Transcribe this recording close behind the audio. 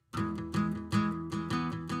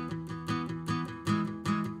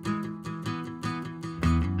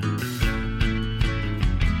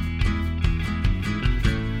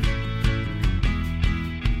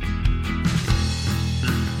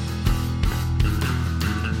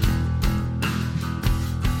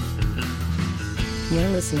You're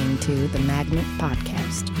listening to the Magnet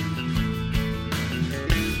Podcast.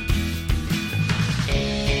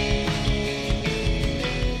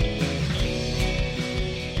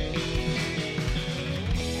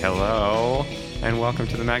 Hello, and welcome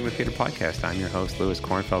to the Magnet Theater Podcast. I'm your host, Louis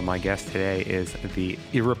Kornfeld. My guest today is the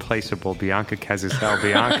irreplaceable Bianca Cazuzel.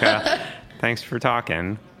 Bianca, thanks for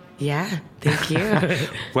talking. Yeah, thank you.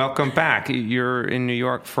 Welcome back. You're in New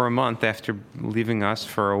York for a month after leaving us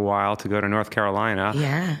for a while to go to North Carolina.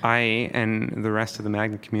 Yeah. I and the rest of the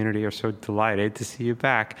Magnet community are so delighted to see you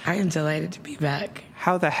back. I am delighted to be back.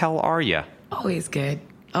 How the hell are you? Always good.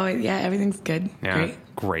 Oh, yeah, everything's good. Yeah,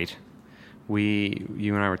 great.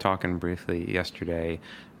 You and I were talking briefly yesterday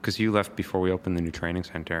because you left before we opened the new training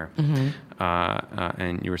center. Mm-hmm.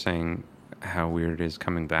 And you were saying how weird it is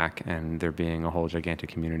coming back and there being a whole gigantic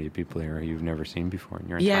community of people here you've never seen before in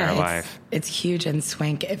your entire life. It's huge and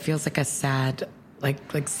swank. It feels like a sad, like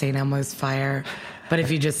St. Elmo's fire. But if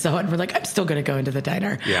you just saw it, we're like, I'm still going to go into the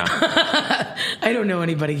diner. Yeah. I don't know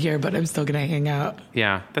anybody here, but I'm still going to hang out.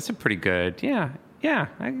 Yeah, that's a pretty good,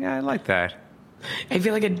 I like that. I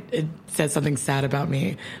feel like it says something sad about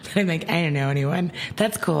me. But I'm like, I don't know anyone.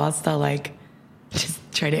 That's cool. I'll still just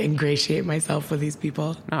try to ingratiate myself with these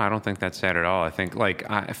people. No, I don't think that's sad at all. I think I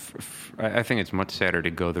think it's much sadder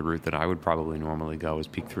to go the route that I would probably normally go, is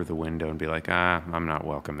peek through the window and be like, I'm not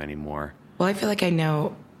welcome anymore. Well, I feel like I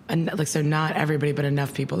know, so not everybody, but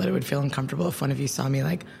enough people that it would feel uncomfortable if one of you saw me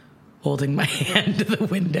holding my hand to the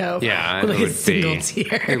window. Yeah, with a single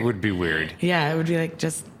tear. It would be weird. Yeah, it would be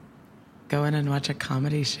just go in and watch a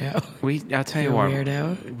comedy show. I'll tell you what,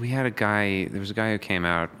 weirdo. We had there was a guy who came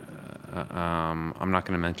out. I'm not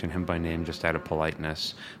going to mention him by name just out of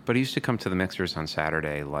politeness, but he used to come to the Mixers on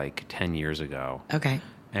Saturday 10 years ago. Okay.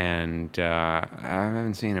 And I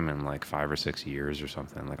haven't seen him in 5 or 6 years or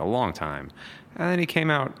something, a long time. And then he came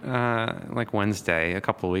out Wednesday, a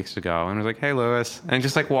couple of weeks ago, and was like, "Hey, Louis," and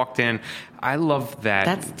just walked in. I love that.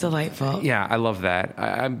 That's delightful. Yeah, I love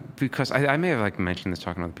that because I may have mentioned this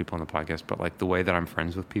talking to other people on the podcast, but the way that I'm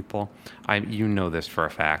friends with people, you know this for a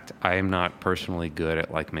fact. I am not personally good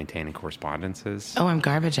at maintaining correspondences. Oh, I'm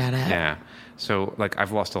garbage at it. Yeah. So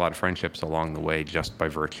I've lost a lot of friendships along the way just by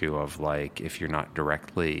virtue of if you're not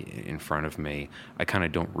directly in front of me, I kind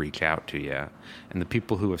of don't reach out to you. And the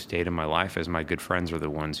people who have stayed in my life as my good friends are the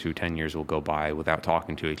ones who 10 years will go by without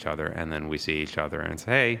talking to each other, and then we see each other and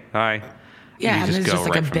say, "Hey, hi." Yeah, and it's just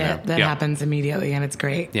a bit that happens immediately, and it's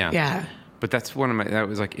great. Yeah. Yeah. But that's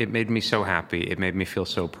it made me so happy. It made me feel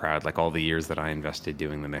so proud. All the years that I invested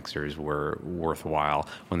doing the Mixers were worthwhile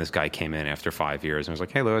when this guy came in after 5 years and was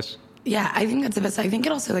like, "Hey, Louis." Yeah, I think that's the best. I think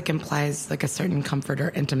it also implies a certain comfort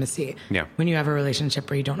or intimacy. Yeah. When you have a relationship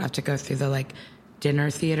where you don't have to go through the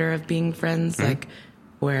dinner theater of being friends, mm-hmm.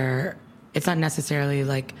 Where it's not necessarily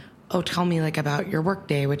oh, tell me about your work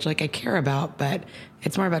day, which I care about, but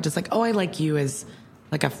it's more about just oh, I like you as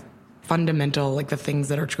a fundamental, the things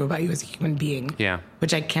that are true about you as a human being. Yeah.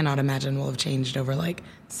 Which I cannot imagine will have changed over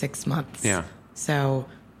 6 months. Yeah. So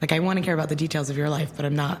I want to care about the details of your life, but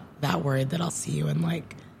I'm not that worried that I'll see you and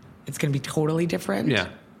it's going to be totally different. Yeah.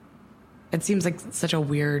 It seems such a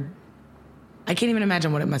weird, I can't even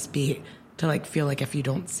imagine what it must be to feel if you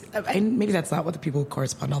don't, maybe that's not what the people who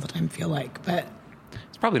correspond all the time feel but.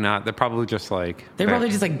 It's probably not. They're probably just they're probably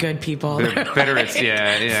just good people. They're better. It's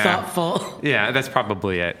thoughtful. Yeah, that's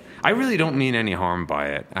probably it. I really don't mean any harm by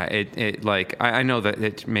it. I know that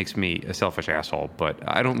it makes me a selfish asshole, but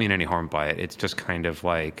I don't mean any harm by it. It's just kind of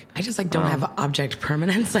I just don't have object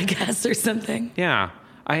permanence, I guess, or something. Yeah.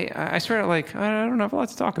 I sort of I don't have a lot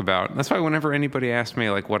to talk about. That's why whenever anybody asks me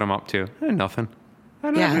what I'm up to, nothing. I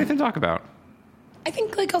don't have anything to talk about. I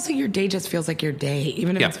think also your day just feels like your day,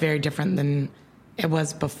 even if it's very different than it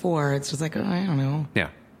was before. It's just I don't know. Yeah.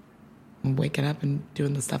 I'm waking up and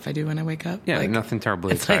doing the stuff I do when I wake up. Yeah, nothing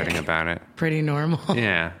terribly exciting about it. Pretty normal.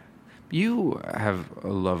 Yeah. You have a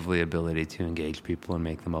lovely ability to engage people and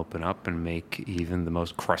make them open up and make even the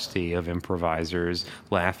most crusty of improvisers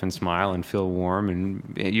laugh and smile and feel warm.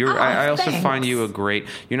 And I also find you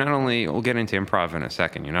you're not only, we'll get into improv in a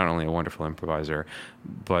second, you're not only a wonderful improviser,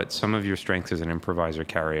 but some of your strengths as an improviser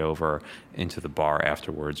carry over into the bar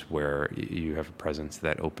afterwards, where you have a presence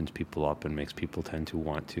that opens people up and makes people tend to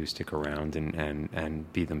want to stick around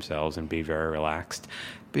and be themselves and be very relaxed.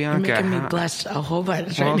 Bianca, you're making me blush a whole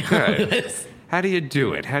bunch right now. Good. How do you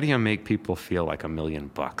do it? How do you make people feel $1 million?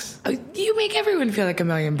 You make everyone feel $1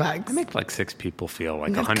 million. I make 6 people feel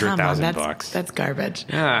 $100,000. That's garbage.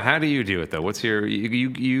 Yeah. How do you do it though? What's your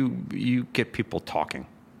you get people talking?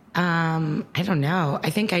 I don't know. I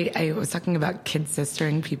think I was talking about kid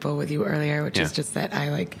sistering people with you earlier, which is just that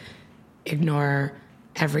I ignore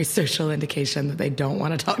every social indication that they don't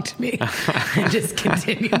want to talk to me and just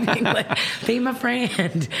continue being like, be my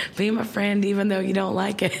friend, even though you don't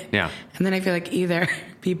like it. Yeah. And then I feel like either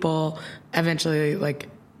people eventually like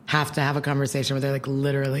have to have a conversation where they're like,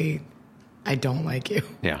 literally, I don't like you.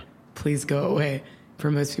 Yeah. Please go away. For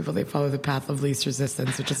most people, they follow the path of least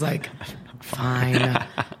resistance, which is like, fine,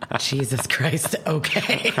 Jesus Christ,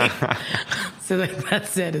 okay. So like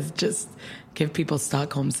that's it, is just give people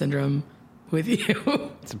Stockholm Syndrome with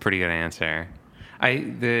you. It's a pretty good answer.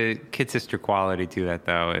 The kid sister quality to that,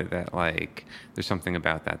 though, that like there's something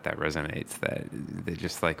about that resonates, that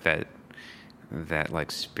just like that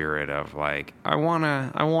like spirit of like, I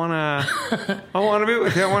wanna be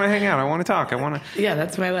with you, I wanna hang out, I wanna talk, Yeah,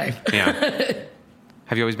 that's my life. Yeah.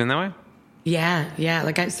 Have you always been that way? Yeah.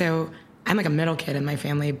 Like I'm like a middle kid in my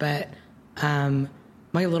family, but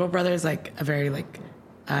my little brother is like a very like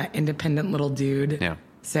independent little dude. Yeah.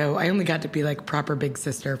 So I only got to be like proper big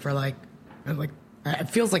sister for like it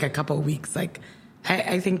feels like a couple of weeks. Like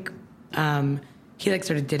I think he like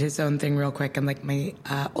sort of did his own thing real quick, and like my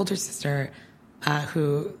older sister,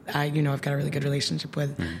 who I've got a really good relationship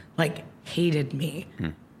with, like hated me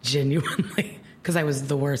genuinely. Because I was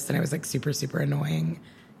the worst, and I was like super, super annoying,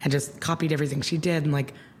 and just copied everything she did, and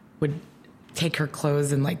like would take her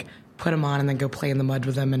clothes and like put them on and then go play in the mud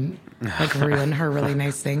with them and like ruin her really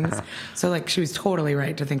nice things. So like she was totally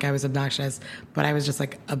right to think I was obnoxious, but I was just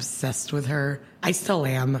like obsessed with her. I still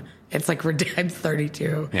am. It's like I'm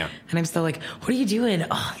 32, yeah, and I'm still like, what are you doing?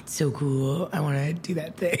 Oh, it's so cool. I want to do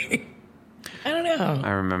that thing. I don't know. I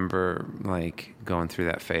remember like going through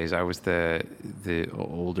that phase. I was the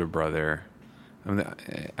older brother.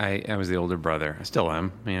 I was the older brother. I still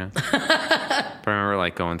am, yeah. But I remember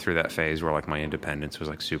like going through that phase where like my independence was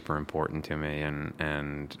like super important to me,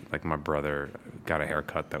 and like my brother got a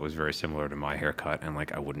haircut that was very similar to my haircut, and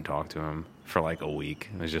like I wouldn't talk to him for like a week.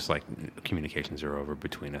 It was just like, communications are over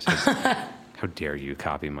between us. How dare you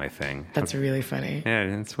copy my thing? That's really funny. Yeah,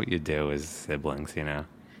 that's what you do as siblings, you know.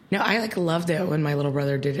 No, I like loved it when my little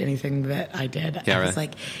brother did anything that I did. Yeah, I was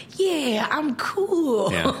like, yeah, I'm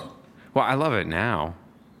cool. Yeah. Well, I love it now.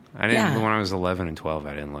 I didn't Yeah. when I was 11 and 12. I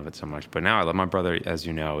didn't love it so much, but now I love. My brother, as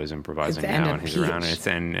you know, is improvising It's the end now, of and he's Peach. around,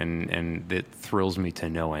 and it thrills me to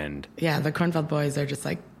no end. Yeah, the Kornfeld boys are just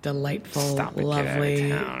like delightful, Stop it, lovely.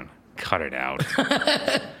 get out of town. Cut it out.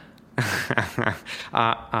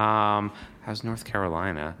 How's North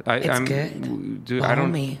Carolina? It's good. Dude,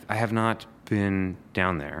 Balmy. I have not been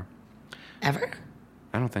down there. Ever?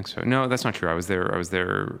 I don't think so. No, that's not true. I was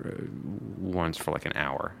there once for like an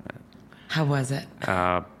hour. How was it?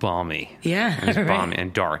 Balmy. Yeah, It was right. balmy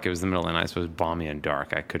and dark. It was the middle of the night, so it was balmy and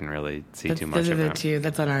dark. I couldn't really see too much Those are of the it. two.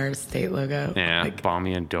 That's on our state logo. Yeah, Like,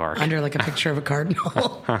 balmy and dark. under like a picture of a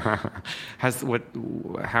cardinal. How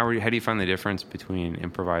do you find the difference between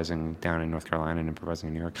improvising down in North Carolina and improvising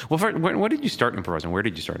in New York? Well, what did you start improvising? Where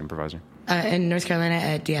did you start improvising? In North Carolina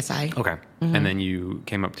at DSI. Okay, and then you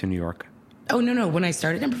came up to New York. Oh, no. When I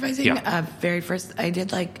started improvising, Yeah. very first, I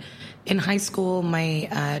did like, in high school,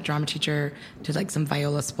 my drama teacher did like some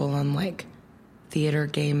viola spolen, like theater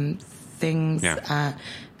game things. Yeah.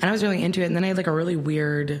 And I was really into it. And then I had like a really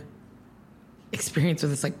weird experience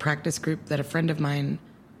with this like practice group that a friend of mine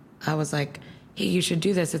was like, hey, you should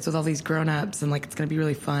do this. It's with all these grown-ups and like it's going to be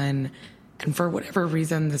really fun. And for whatever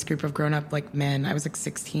reason, this group of grown-up like men, I was like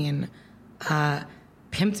 16,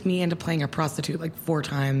 pimped me into playing a prostitute like 4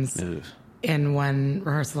 times. Ugh. In one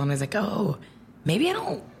rehearsal, and I was like, oh, maybe I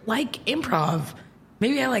don't like improv.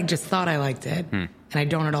 Maybe I like just thought I liked it, and I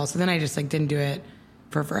don't at all. So then I just like didn't do it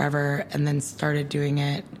for forever, and then started doing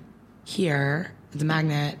it here at the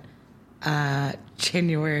Magnet,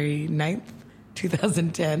 January 9th,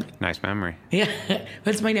 2010. Nice memory. Yeah,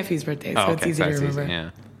 it's my nephew's birthday, so it's easy to That's remember. easy,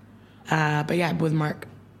 yeah. But yeah, with Mark.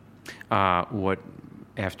 What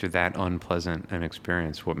after that unpleasant an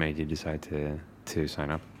experience? What made you decide to sign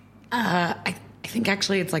up? I think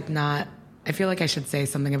actually it's like not, I feel like I should say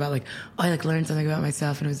something about like, oh, I like learned something about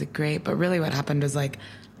myself and it was like great. But really what happened was like,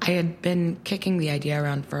 I had been kicking the idea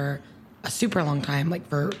around for a super long time, like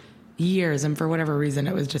for years. And for whatever reason,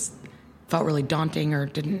 it was just felt really daunting or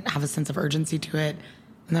didn't have a sense of urgency to it.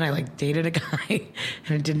 And then I like dated a guy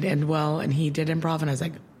and it didn't end well. And he did improv and I was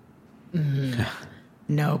like,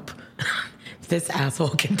 nope, this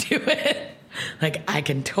asshole can do it. Like, I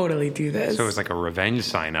can totally do this. So it was like a revenge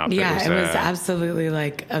sign up. Yeah, it was absolutely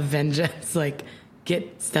like a vengeance. Like,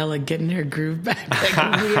 get Stella getting her groove back.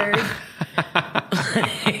 Like, weird,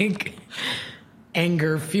 like,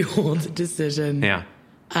 anger-fueled decision. Yeah.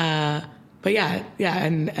 But yeah,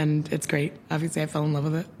 and it's great. Obviously, I fell in love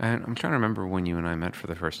with it. And I'm trying to remember when you and I met for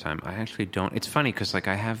the first time. I actually don't. It's funny because like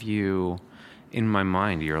I have you in my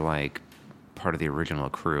mind, you're like part of the original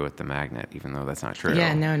crew at the Magnet, even though that's not true.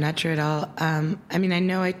 Yeah, no, not true at all. I mean, I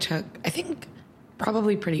know I think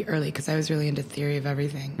probably pretty early because I was really into Theory of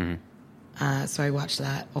Everything. So I watched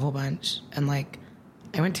that a whole bunch. And like,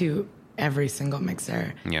 I went to every single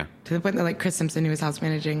mixer. Yeah. To the point that like Chris Simpson, who was house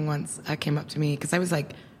managing once, came up to me because I was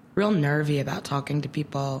like real nervy about talking to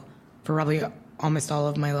people for probably almost all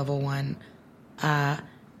of my level 1.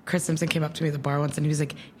 Chris Simpson came up to me at the bar once and he was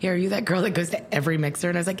like, "Hey, are you that girl that goes to every mixer?"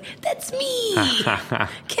 And I was like, "That's me,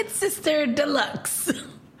 Kid Sister Deluxe."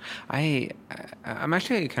 I'm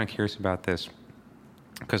actually kind of curious about this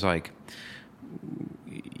because, like,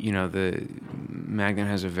 you know, the Magnet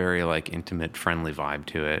has a very like intimate, friendly vibe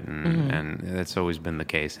to it, and that's always been the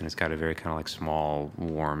case. And it's got a very kind of like small,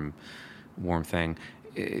 warm thing.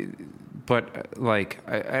 But like,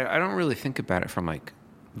 I don't really think about it from like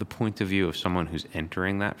the point of view of someone who's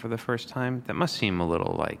entering that for the first time. That must seem a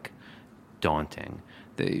little like daunting.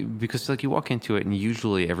 Because like you walk into it and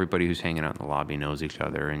usually everybody who's hanging out in the lobby knows each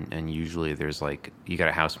other, and usually there's like you got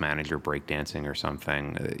a house manager breakdancing or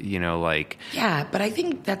something, you know, like. Yeah, but I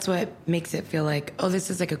think that's what makes it feel like, oh, this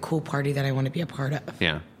is like a cool party that I want to be a part of.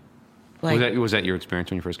 Yeah. Like, Was that your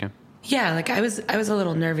experience when you first came? Yeah, like I was a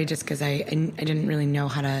little nervy just because I didn't really know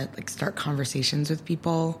how to like start conversations with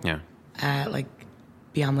people. Yeah. Like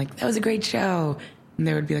beyond like, that was a great show, and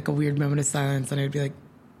there would be like a weird moment of silence, and I would be like,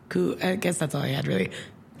 cool. I guess that's all I had really.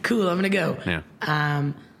 Cool, I'm gonna go.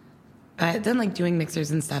 Yeah. But then like doing mixers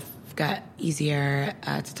and stuff got easier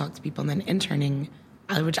to talk to people, and then interning,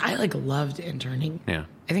 which I like loved interning. Yeah.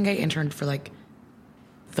 I think I interned for like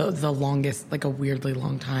the longest, like a weirdly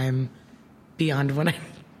long time, beyond when I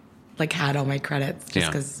like had all my credits, just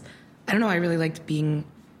because I don't know, I really liked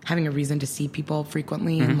having a reason to see people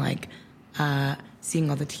frequently, and like seeing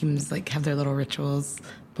all the teams like have their little rituals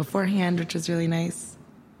beforehand, which was really nice.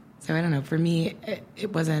 So I don't know, for me it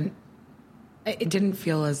didn't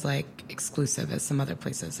feel as like exclusive as some other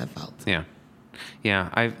places have felt. Yeah,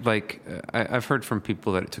 I've heard from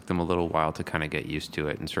people that it took them a little while to kind of get used to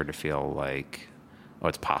it and sort of feel like, oh,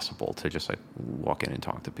 it's possible to just like walk in and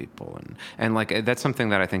talk to people, and like that's something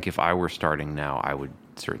that I think if I were starting now, I would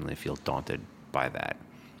certainly feel daunted by that.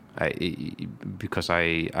 Because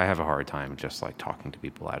I have a hard time just like talking to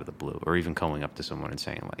people out of the blue, or even going up to someone and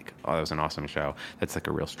saying like, "Oh, that was an awesome show." That's like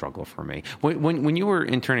a real struggle for me. When you were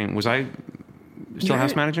interning, was I still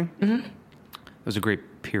house managing? Mm-hmm. It was a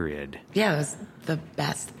great period. Yeah, it was the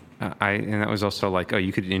best. And that was also like, oh,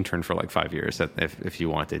 you could intern for like 5 years if you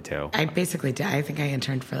wanted to. I basically did. I think I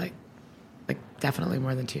interned for like definitely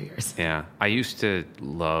more than 2 years. Yeah, I used to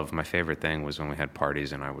love. My favorite thing was when we had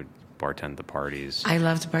parties and I would bartend the parties. I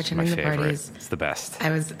loved bartending the parties. It's the best. I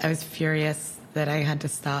was furious that I had to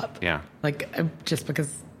stop. Yeah. Like just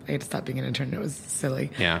because I had to stop being an intern, it was silly.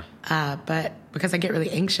 Yeah. But because I get really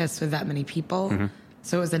anxious with that many people,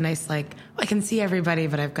 so it was a nice like, I can see everybody,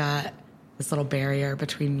 but I've got this little barrier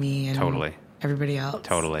between me and everybody else.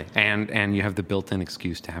 Totally. And you have the built-in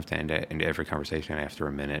excuse to have to end every conversation after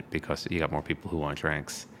a minute because you got more people who want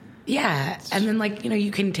drinks. Yeah, and then like, you know,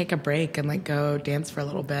 you can take a break and like go dance for a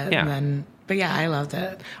little bit, and then. But yeah, I loved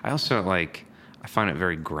it. I also I find it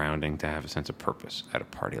very grounding to have a sense of purpose at a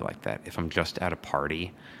party like that. If I'm just at a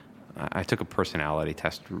party, I took a personality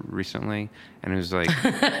test recently, and it was like,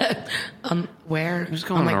 where? It was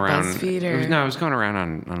going on like around. BuzzFeed or? It was going around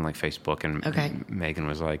on like Facebook, and okay. Megan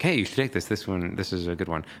was like, "Hey, you should take this. This is a good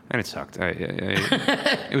one," and it sucked.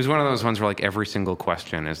 It was one of those ones where like every single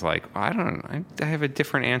question is like, I have a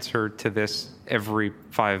different answer to this every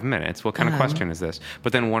 5 minutes. What kind of question is this?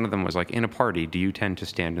 But then one of them was like, in a party, do you tend to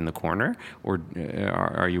stand in the corner, or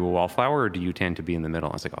are you a wallflower, or do you tend to be in the middle?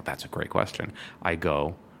 I was like, oh, that's a great question. I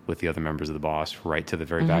go with the other members of the boss right to the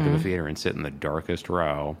very back of the theater and sit in the darkest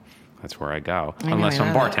row. That's where I go. Unless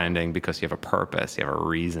I'm bartending, because you have a purpose, you have a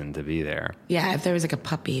reason to be there. Yeah, if there was like a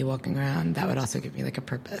puppy walking around, that would also give me like a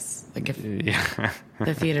purpose. Like if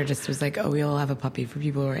the theater just was like, oh, we all have a puppy for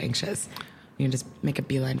people who are anxious. You can just make a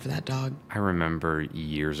beeline for that dog. I remember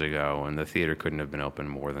years ago, and the theater couldn't have been open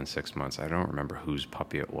more than 6 months. I don't remember whose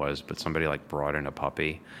puppy it was, but somebody like brought in a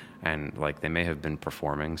puppy, and like they may have been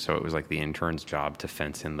performing, so it was like the intern's job to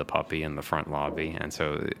fence in the puppy in the front lobby, and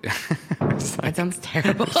so it's like, that sounds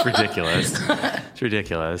terrible. It's ridiculous. It's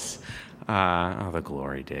ridiculous. The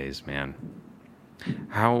glory days, man.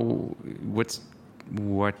 What is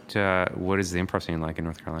the improv scene like in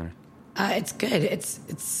North Carolina? It's good.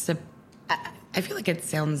 I feel like it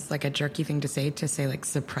sounds like a jerky thing to say like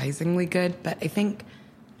surprisingly good, but I think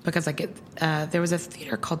because like there was a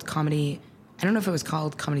theater called Comedy. I don't know if it was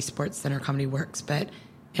called Comedy Sports Center, Comedy Works, but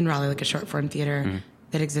in Raleigh, like a short form theater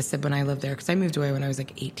that existed when I lived there, because I moved away when I was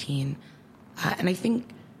like 18. And I think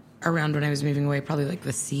around when I was moving away, probably like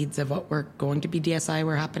the seeds of what were going to be DSI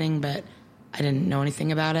were happening, but I didn't know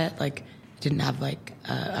anything about it. Like, I didn't have like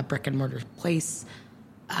a brick and mortar place.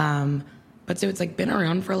 But so it's like been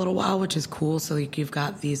around for a little while, which is cool. So like you've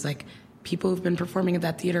got these like people who've been performing at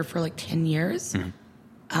that theater for like 10 years.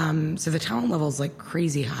 So the talent level is like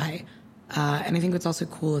crazy high. And I think what's also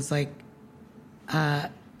cool is like,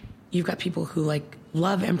 you've got people who like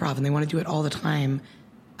love improv and they want to do it all the time.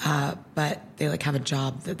 But they like have a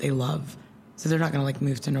job that they love. So they're not going to like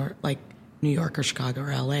move to New York or Chicago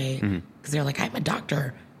or LA because they're like, I'm a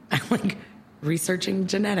doctor. I'm like researching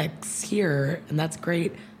genetics here. And that's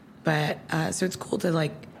great. But, so it's cool to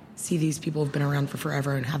like see these people who've been around for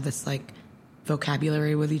forever and have this like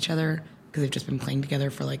vocabulary with each other because they've just been playing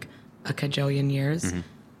together for like a cajillion years.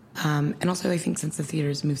 And also I think since the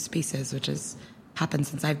theater's moved spaces, which has happened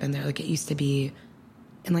since I've been there, like it used to be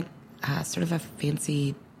in like sort of a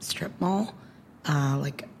fancy strip mall,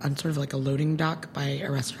 like on sort of like a loading dock by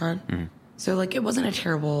a restaurant. So like it wasn't a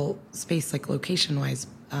terrible space, like location wise,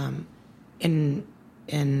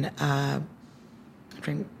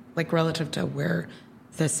 like relative to where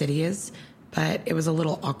the city is, but it was a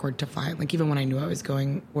little awkward to find. Like even when I knew I was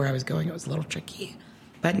going where I was going, it was a little tricky.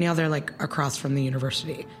 But now they're like across from the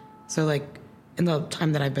university. So like in the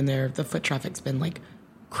time that I've been there, the foot traffic's been like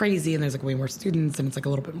crazy and there's like way more students and it's like a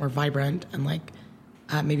little bit more vibrant and like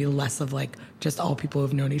maybe less of like just all people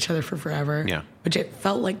who've known each other for forever. Yeah. Which it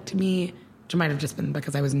felt like to me, which might have just been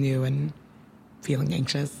because I was new and feeling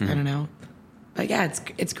anxious. I don't know. But yeah,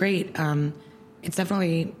 it's great. It's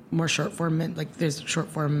definitely more short form. Like there's short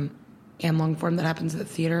form and long form that happens at the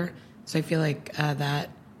theater. So I feel like that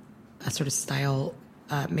sort of style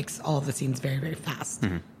makes all of the scenes very, very fast.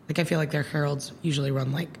 Like I feel like their heralds usually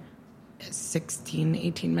run like 16,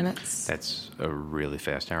 18 minutes. That's a really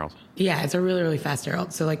fast herald. Yeah, it's a really, really fast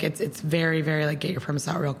herald. So like it's very, very like get your premise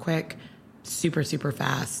out real quick, super, super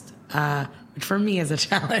fast, which for me is a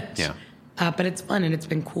challenge. Yeah. But it's fun and it's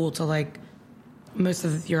been cool to like most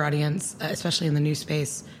of your audience, especially in the new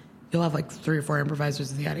space, you'll have like 3 or 4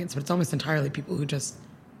 improvisers in the audience, but it's almost entirely people who just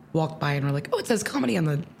walk by and are like, oh, it says comedy on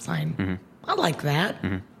the sign. I like that.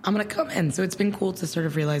 I'm going to come in. So it's been cool to sort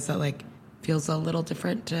of realize that like feels a little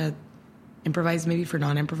different to improvise maybe for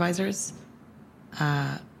non-improvisers,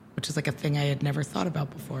 which is like a thing I had never thought about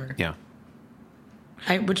before. Yeah.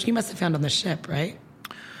 Which you must have found on the ship, right?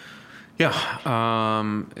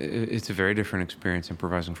 Yeah, it's a very different experience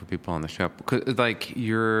improvising for people on the ship. Like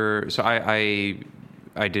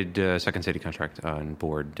I did a Second City contract on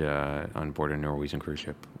board a Norwegian cruise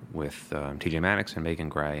ship with TJ Maddox and Megan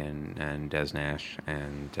Gray and Des Nash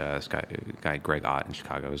and this guy Greg Ott in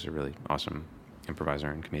Chicago is a really awesome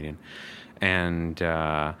improviser and comedian. And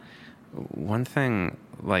one thing,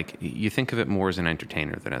 like you think of it more as an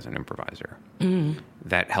entertainer than as an improviser.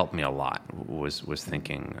 That helped me a lot. Was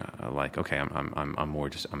thinking like, okay, I'm more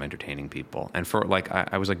just I'm entertaining people. And for like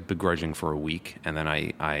I was like begrudging for a week, and then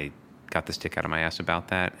I got the stick out of my ass about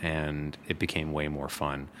that, and it became way more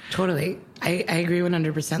fun. Totally, I agree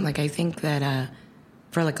 100%. Like I think that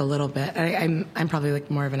for like a little bit, I'm probably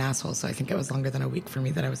like more of an asshole, so I think it was longer than a week for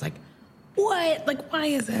me that I was like, what? Like why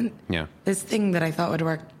isn't this thing that I thought would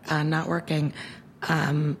work not working?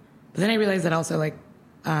 But then I realized that also like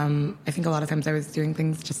I think a lot of times I was doing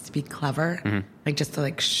things just to be clever, like just to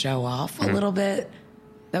like show off a little bit.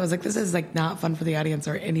 That was like, this is like not fun for the audience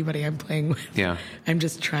or anybody I'm playing with. Yeah. I'm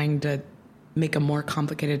just trying to make a more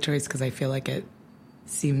complicated choice because I feel like it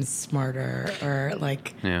seems smarter or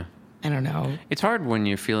like, I don't know. It's hard when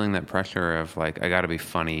you're feeling that pressure of like, I got to be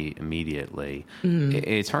funny immediately.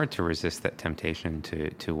 It's hard to resist that temptation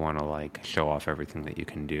to want to like show off everything that you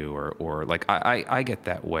can do or like I get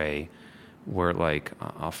that way where like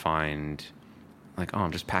I'll find like, oh,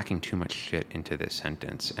 I'm just packing too much shit into this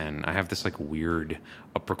sentence. And I have this like weird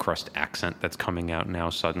upper crust accent that's coming out now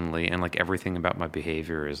suddenly. And like everything about my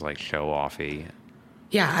behavior is like show-offy.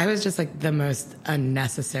 Yeah, I was just like the most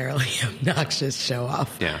unnecessarily obnoxious show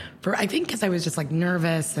off. Yeah. I think because I was just like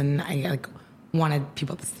nervous and I like wanted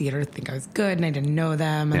people at the theater to think I was good and I didn't know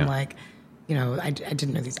them. And like, you know, I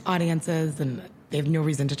didn't know these audiences and they have no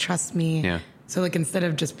reason to trust me. Yeah. So like instead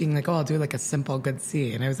of just being like, oh, I'll do like a simple good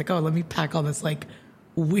scene, I was like, oh, let me pack all this like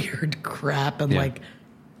weird crap and like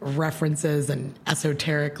references and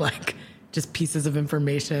esoteric like just pieces of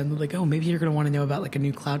information. Like, oh, maybe you're going to want to know about like a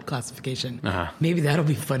new cloud classification. Maybe that'll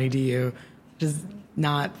be funny to you. Just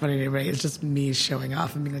not funny to anybody. It's just me showing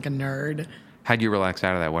off and being like a nerd. How'd you relax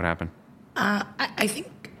out of that? What happened? I think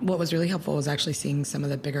what was really helpful was actually seeing some of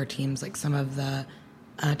the bigger teams, like some of the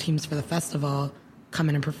teams for the festival come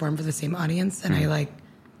in and perform for the same audience. And I like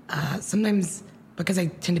sometimes because I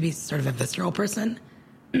tend to be sort of a visceral person,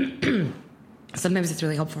 sometimes it's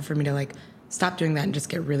really helpful for me to like stop doing that and just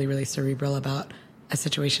get really, really cerebral about a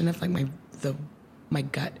situation if like my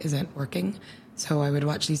gut isn't working. So I would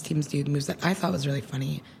watch these teams do moves that I thought was really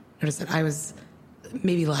funny. Notice that I was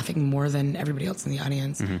maybe laughing more than everybody else in the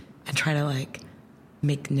audience, and try to like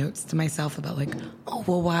make notes to myself about like, oh,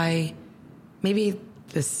 well, why maybe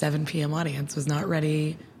the 7 p.m. audience was not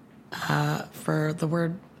ready for the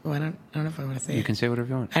word. Oh, I don't know if I want to say it. You can say whatever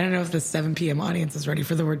you want. I don't know if the 7 p.m. audience is ready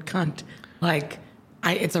for the word cunt. Like,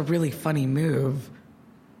 it's a really funny move,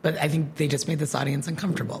 but I think they just made this audience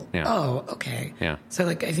uncomfortable. Yeah. Oh, okay. Yeah. So,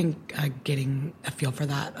 like, I think getting a feel for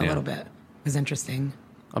that a little bit was interesting.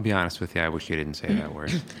 I'll be honest with you. I wish you didn't say that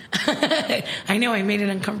word. I know I made it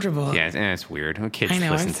uncomfortable. Yeah, it's weird. Kids I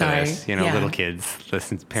know, listen I'm sorry. to this. You know, Yeah. little kids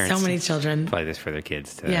listen. Parents. So many children. Play this for their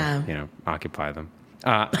kids to, Yeah. you know, occupy them.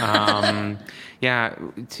 Yeah.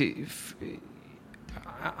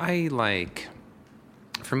 I like.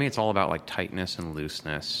 For me, it's all about like tightness and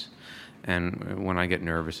looseness. And when I get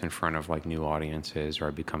nervous in front of like new audiences or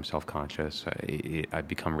I become self-conscious, I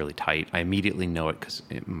become really tight. I immediately know it because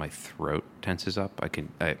my throat tenses up.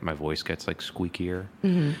 My voice gets like squeakier,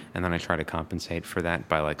 and then I try to compensate for that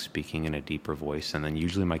by like speaking in a deeper voice. And then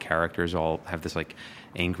usually my characters all have this like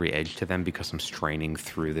angry edge to them because I'm straining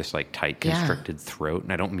through this like tight, constricted throat.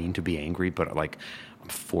 And I don't mean to be angry, but like I'm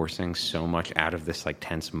forcing so much out of this like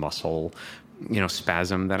tense muscle, you know,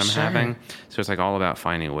 spasm that I'm having. So it's like all about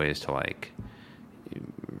finding ways to like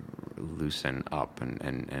loosen up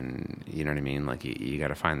and you know what I mean? Like you got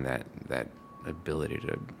to find that ability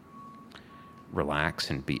to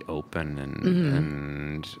relax and be open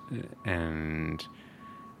and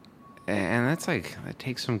that's like, it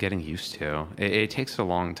takes some getting used to. It takes a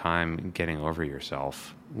long time getting over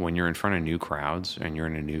yourself. When you're in front of new crowds and you're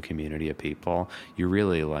in a new community of people, you're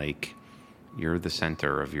really like, you're the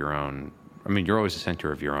center of your own. I mean, you're always the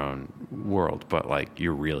center of your own world, but like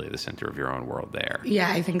you're really the center of your own world there. Yeah,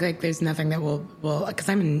 I think like there's nothing that will because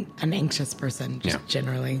I'm an anxious person just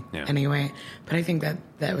generally anyway. But I think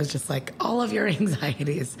that was just like all of your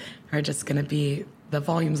anxieties are just going to be, the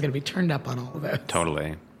volume's going to be turned up on all of those.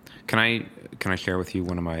 Totally. Can I share with you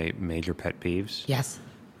one of my major pet peeves? Yes.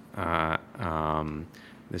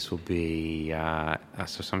 This will be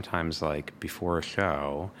so sometimes like before a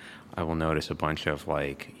show, I will notice a bunch of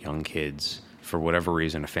like young kids. For whatever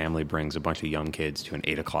reason, a family brings a bunch of young kids to an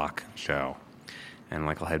 8:00 show. And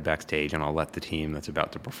like I'll head backstage and I'll let the team that's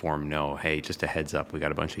about to perform know, hey, just a heads up, we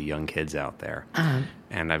got a bunch of young kids out there.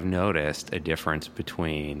 And I've noticed a difference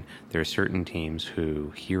between, there are certain teams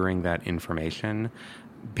who, hearing that information,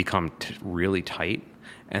 become really tight,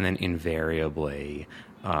 and then invariably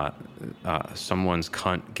someone's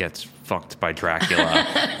cunt gets fucked by Dracula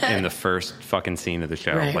in the first fucking scene of the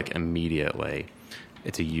show, like immediately.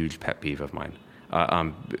 It's a huge pet peeve of mine.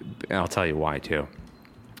 I'll tell you why too.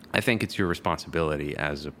 I think it's your responsibility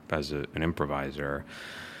as an improviser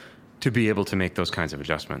to be able to make those kinds of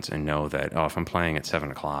adjustments and know that, if I'm playing at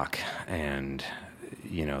 7:00 and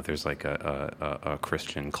you know, there's like a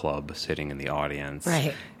Christian club sitting in the audience.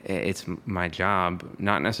 Right. It's my job,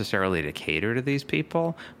 not necessarily to cater to these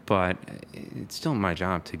people, but it's still my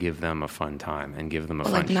job to give them a fun time and give them a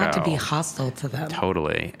fun show. Not to be hostile to them.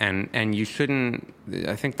 Totally. And you shouldn't,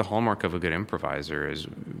 I think the hallmark of a good improviser is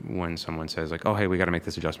when someone says like, oh, hey, we got to make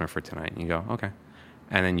this adjustment for tonight. And you go, okay.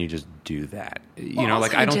 And then you just do that. You know,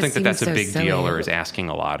 like, I don't think that that's a big deal or is asking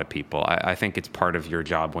a lot of people. I think it's part of your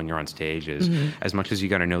job when you're on stage is as much as you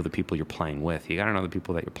got to know the people you're playing with, you got to know the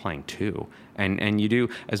people that you're playing to. And you do,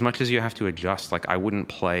 as much as you have to adjust, like I wouldn't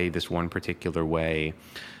play this one particular way.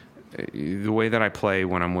 The way that I play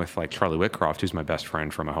when I'm with like Charlie Whitcroft, who's my best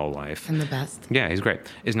friend for my whole life. And the best. Yeah, he's great.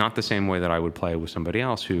 Is not the same way that I would play with somebody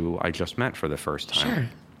else who I just met for the first time. Sure.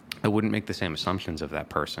 I wouldn't make the same assumptions of that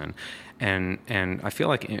person. And I feel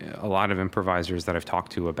like a lot of improvisers that I've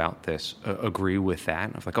talked to about this agree with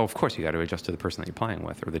that. Of like, oh, of course you got to adjust to the person that you're playing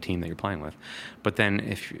with or the team that you're playing with. But then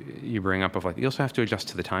if you bring up of like, you also have to adjust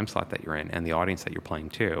to the time slot that you're in and the audience that you're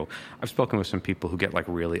playing to. I've spoken with some people who get like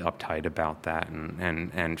really uptight about that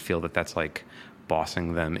and feel that that's like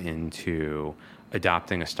bossing them into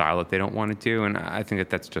adopting a style that they don't want to do, and I think that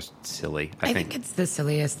that's just silly. I think it's the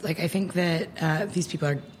silliest. Like, I think that these people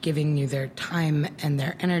are giving you their time and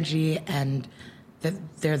their energy, and that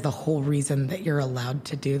they're the whole reason that you're allowed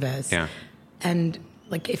to do this. Yeah. And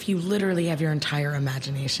like, if you literally have your entire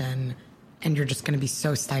imagination, and you're just going to be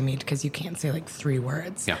so stymied because you can't say like 3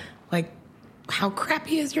 words. Yeah. Like, how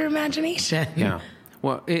crappy is your imagination? Yeah.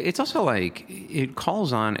 Well, it's also like it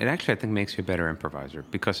calls on. It actually, I think, makes you a better improviser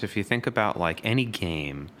because if you think about like any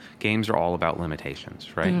games are all about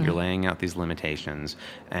limitations, right? You're laying out these limitations,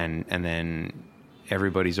 and then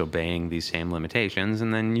everybody's obeying these same limitations,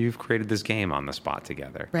 and then you've created this game on the spot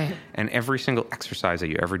together. Right. And every single exercise that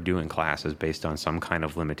you ever do in class is based on some kind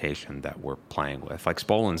of limitation that we're playing with. Like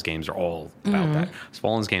Spolin's games are all about that.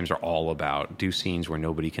 Spolin's games are all about do scenes where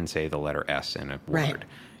nobody can say the letter S in a Right. word.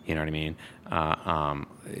 You know what I mean?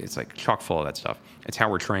 It's like chock full of that stuff. It's how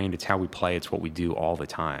we're trained. It's how we play. It's what we do all the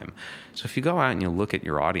time. So if you go out and you look at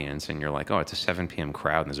your audience and you're like, oh, it's a 7 p.m.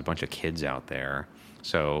 crowd and there's a bunch of kids out there.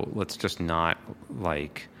 So let's not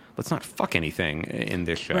fuck anything in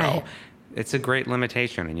this show. Right. It's a great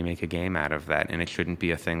limitation, and you make a game out of that, and it shouldn't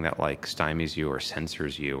be a thing that like stymies you or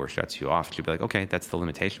censors you or shuts you off. It should be like, okay, that's the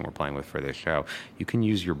limitation we're playing with for this show. You can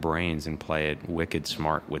use your brains and play it wicked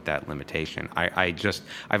smart with that limitation. I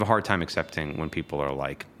have a hard time accepting when people are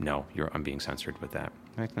like, no, I'm being censored with that.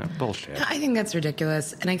 Like, no, bullshit. I think that's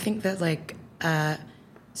ridiculous. And I think that like,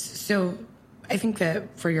 so I think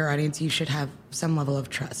that for your audience, you should have some level of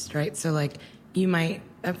trust, right? So like you might,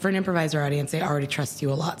 for an improviser audience, they already trust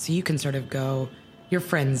you a lot. So you can sort of go, you're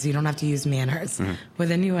friends. You don't have to use manners.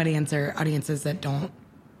 With a new audience or audiences that don't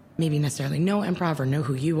maybe necessarily know improv or know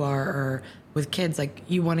who you are, or with kids, like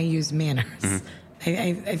you want to use manners.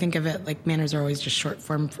 I think of it like manners are always just short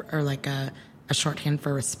form or like a shorthand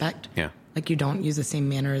for respect. Yeah. Like you don't use the same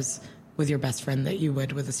manners with your best friend that you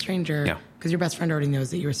would with a stranger. Because your best friend already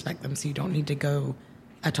knows that you respect them. So you don't need to go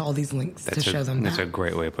to all these links to show them that. That's a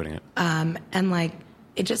great way of putting it. And like,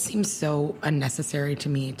 it just seems so unnecessary to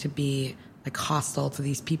me to be like hostile to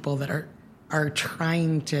these people that are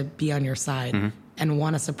trying to be on your side and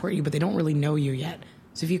want to support you, but they don't really know you yet.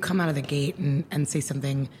 So if you come out of the gate and say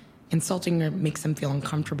something insulting or makes them feel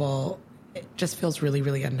uncomfortable, it just feels really,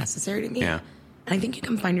 really unnecessary to me. Yeah. And I think you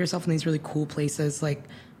can find yourself in these really cool places. Like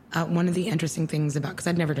one of the interesting things about, because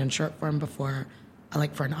I'd never done short form before,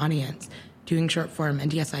 like for an audience, doing short form,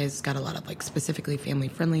 and DSI has got a lot of like specifically family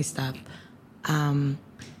friendly stuff.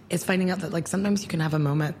 Is finding out that like sometimes you can have a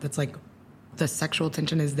moment that's like the sexual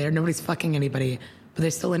tension is there, nobody's fucking anybody, but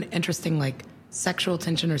there's still an interesting like sexual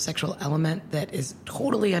tension or sexual element that is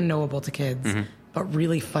totally unknowable to kids, but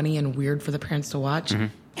really funny and weird for the parents to watch,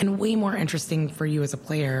 and way more interesting for you as a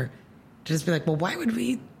player to just be like, well, why would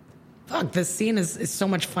we? Fuck, this scene is so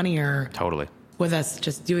much funnier. Totally. With us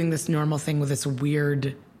just doing this normal thing with this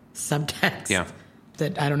weird subtext. Yeah.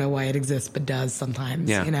 That I don't know why it exists, but does sometimes.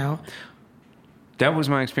 Yeah. You know. That was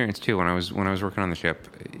my experience too. When I was working on the ship,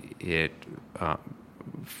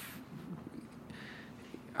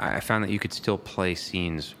 I found that you could still play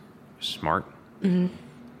scenes smart,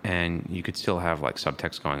 and you could still have like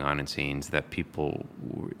subtext going on in scenes that people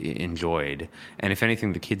enjoyed. And if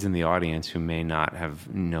anything, the kids in the audience who may not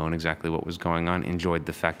have known exactly what was going on enjoyed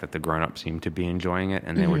the fact that the grown-up seemed to be enjoying it,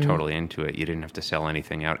 and they were totally into it. You didn't have to sell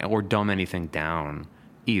anything out or dumb anything down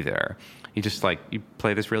either. You just like you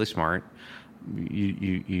play this really smart.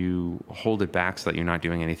 You hold it back so that you're not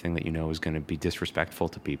doing anything that you know is going to be disrespectful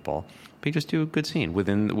to people. But you just do a good scene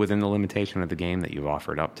within the limitation of the game that you've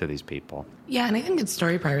offered up to these people. Yeah, and I think that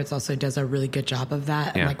Story Pirates also does a really good job of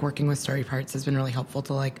that. Yeah. And like working with Story Pirates has been really helpful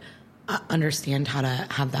to like understand how to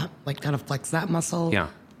have that, like how to flex that muscle. Yeah.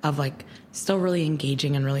 Of like still really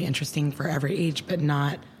engaging and really interesting for every age, but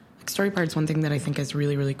not like Story Pirates. One thing that I think is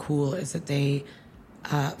really, really cool is that they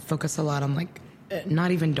focus a lot on like,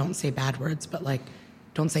 not even don't say bad words, but like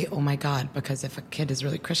don't say, oh my God, because if a kid is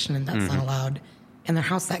really Christian and that's not allowed in their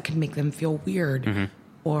house, that can make them feel weird.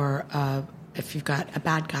 Or if you've got a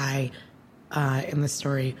bad guy in the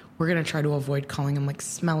story, we're going to try to avoid calling him like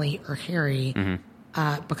smelly or hairy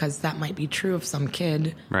because that might be true of some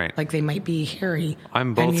kid. Right. Like they might be hairy.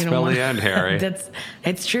 I'm both smelly and hairy.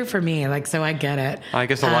 It's true for me. Like, so I get it. I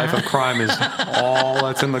guess a life of crime is all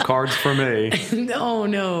that's in the cards for me.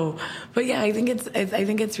 No. But yeah, I think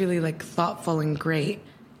it's really like thoughtful and great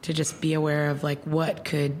to just be aware of like what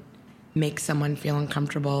could make someone feel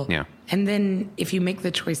uncomfortable. Yeah. And then if you make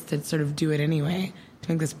the choice to sort of do it anyway, to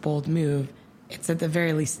make this bold move, it's at the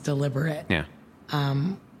very least deliberate. Yeah.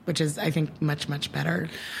 Which is, I think, much, much better.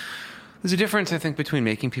 There's a difference, I think, between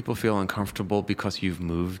making people feel uncomfortable because you've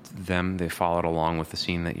moved them, they followed along with the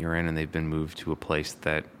scene that you're in, and they've been moved to a place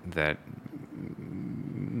that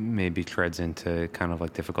maybe treads into kind of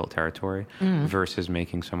like difficult territory, versus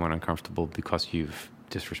making someone uncomfortable because you've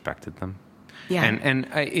disrespected them. Yeah.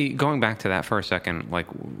 And going back to that for a second, like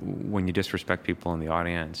when you disrespect people in the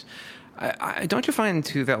audience, don't you find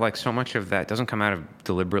too that like so much of that doesn't come out of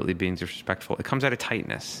deliberately being disrespectful? It comes out of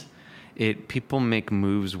tightness. people make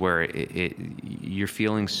moves where you're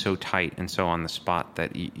feeling so tight and so on the spot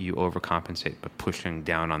that you overcompensate by pushing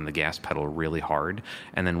down on the gas pedal really hard,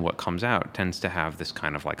 and then what comes out tends to have this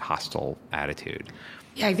kind of like hostile attitude.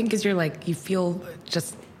 Yeah, I think because you're like, you feel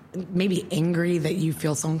just maybe angry that you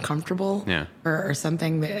feel so uncomfortable, or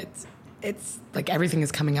something that it's like everything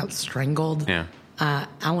is coming out strangled. Yeah.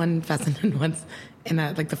 Alan Fessenden once,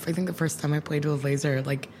 I think the first time I played with Laser,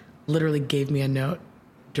 like literally gave me a note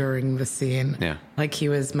during the scene. Yeah. Like he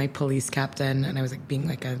was my police captain, and I was like being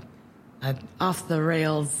like a off the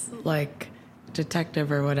rails like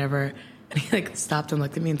detective or whatever. And he like stopped and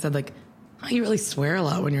looked at me and said like, "Oh, you really swear a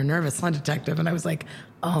lot when you're nervous, huh, detective?" And I was like,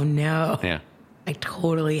 "Oh no, Yeah. I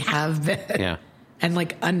totally have been." Yeah. And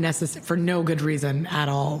like unnecessary for no good reason at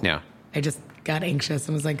all. Yeah. I just got anxious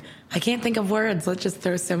and was like, I can't think of words. Let's just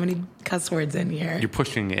throw so many cuss words in here. You're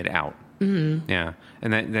pushing it out. Mm-hmm. Yeah,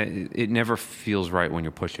 and that it never feels right when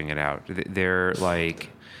you're pushing it out. They're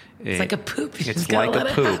like, it's like a poop. You it's just gotta like a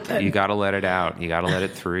let it poop. happen. You got to let it out. You got to let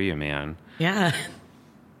it through you, man. Yeah.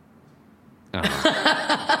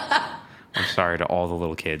 I'm sorry to all the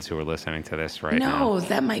little kids who are listening to this right now. No,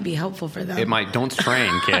 that might be helpful for them. It might. Don't strain,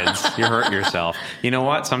 kids. You hurt yourself. You know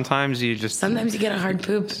what? Sometimes you get a hard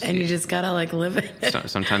poop and you just gotta like live it.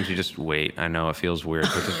 Sometimes you just wait. I know it feels weird,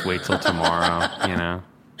 but just wait till tomorrow. You know.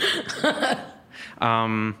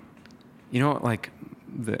 You know what? Like,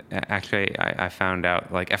 actually, I found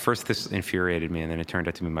out. Like, at first, this infuriated me, and then it turned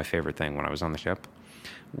out to be my favorite thing when I was on the ship.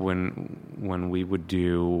 When we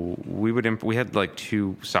had like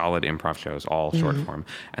 2 solid improv shows, all short form,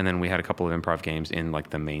 and then we had a couple of improv games in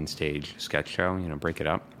like the main stage sketch show. You know, break it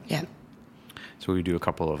up. Yeah. So we would do a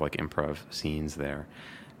couple of like improv scenes there,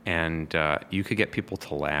 and you could get people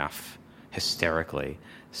to laugh hysterically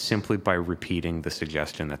simply by repeating the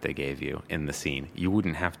suggestion that they gave you in the scene. You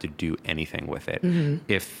wouldn't have to do anything with it. Mm-hmm.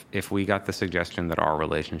 If we got the suggestion that our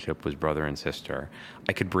relationship was brother and sister,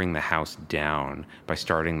 I could bring the house down by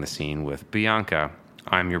starting the scene with, "Bianca,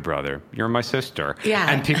 I'm your brother. You're my sister." Yeah.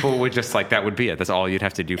 And people would just like, that would be it. That's all you'd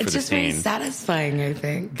have to do for the scene. It's just very satisfying, I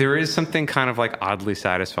think. There is something kind of like oddly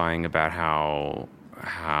satisfying about how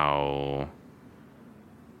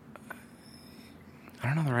I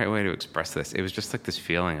don't know the right way to express this. It was just like this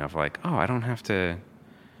feeling of like, oh, I don't have to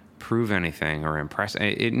prove anything or impress.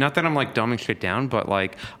 Not that I'm like dumbing shit down, but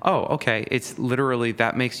like, oh, okay, it's literally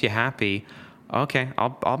that makes you happy. Okay,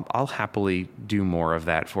 I'll happily do more of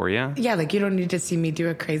that for you. Yeah, like you don't need to see me do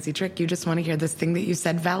a crazy trick. You just want to hear this thing that you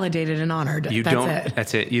said validated and honored.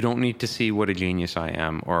 That's it. You don't need to see what a genius I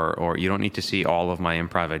am, or you don't need to see all of my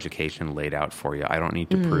improv education laid out for you. I don't need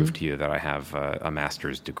to prove to you that I have a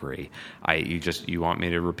master's degree. You want me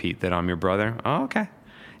to repeat that I'm your brother? Oh, okay.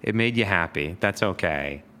 It made you happy. That's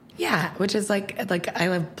okay. Yeah, which is like I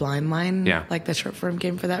love Blind Line, like the short form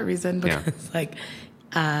game for that reason, because like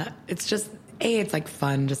it's just it's like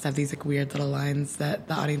fun just to have these like weird little lines that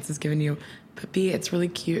the audience has given you, but B, it's really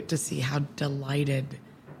cute to see how delighted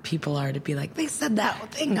people are to be like, they said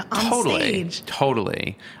that thing on stage.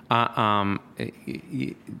 Totally. That's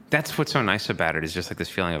what's so nice about it, is just like this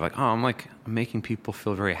feeling of like, oh, I'm making people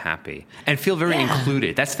feel very happy and feel very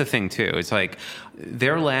included. That's the thing too. It's like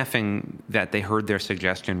they're laughing that they heard their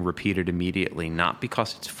suggestion repeated immediately, not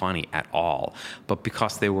because it's funny at all, but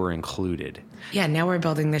because they were included. Yeah, now we're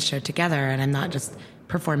building this show together, and I'm not just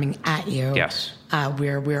performing at you. Yes.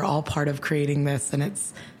 We're all part of creating this, and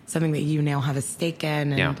it's something that you now have a stake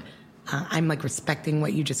in, and I'm like respecting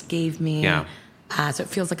what you just gave me. Yeah. So it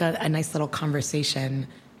feels like a nice little conversation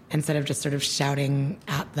instead of just sort of shouting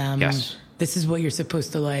at them. Yes. This is what you're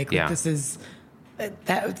supposed to like. Yeah. This is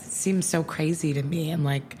that seems so crazy to me, and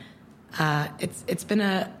like it's been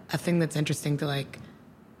a thing that's interesting to like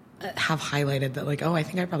have highlighted that like, oh, I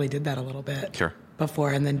think I probably did that a little bit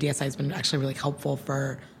before, and then DSI has been actually really helpful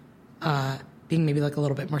for being maybe like a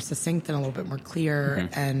little bit more succinct and a little bit more clear,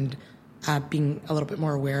 and being a little bit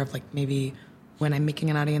more aware of like maybe when I'm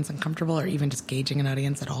making an audience uncomfortable, or even just gauging an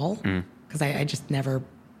audience at all, because I just never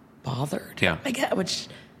bothered. Yeah. I get, which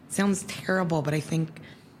sounds terrible, but I think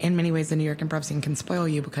in many ways the New York improv scene can spoil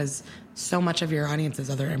you because so much of your audience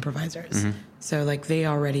is other improvisers. So like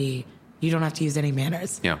you don't have to use any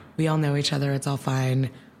manners. Yeah. We all know each other. It's all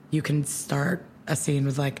fine. You can start a scene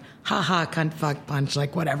with like, ha ha, cunt, fuck, punch,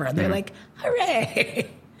 like whatever. And they're like,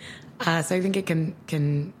 hooray. So I think it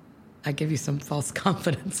can give you some false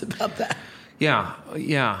confidence about that. Yeah.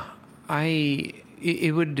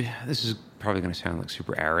 This is probably going to sound like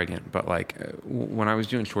super arrogant, but like when I was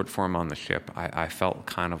doing short form on the ship, I felt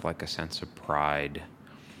kind of like a sense of pride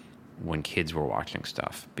when kids were watching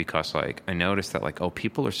stuff, because like I noticed that like, oh,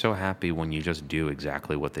 people are so happy when you just do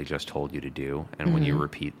exactly what they just told you to do, and when you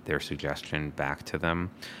repeat their suggestion back to them,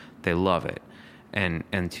 they love it.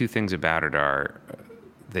 And two things about it are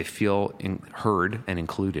they feel heard and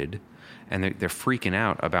included, and they're freaking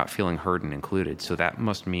out about feeling heard and included. So that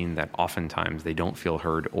must mean that oftentimes they don't feel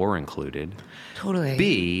heard or included. Totally.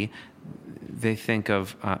 B, they think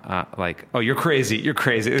of like, oh, you're crazy.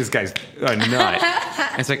 This guy's a nut.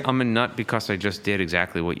 And it's like, I'm a nut because I just did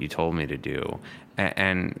exactly what you told me to do.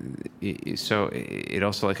 So it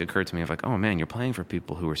also like occurred to me of like, oh man, you're playing for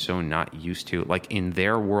people who are so not used to, like in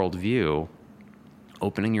their worldview,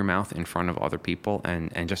 opening your mouth in front of other people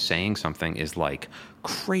and just saying something is like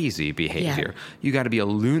crazy behavior. Yeah. You got to be a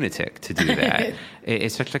lunatic to do that.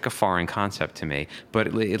 It's such like a foreign concept to me. But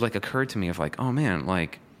it like occurred to me of like, oh man,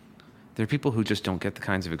 like there are people who just don't get the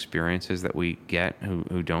kinds of experiences that we get,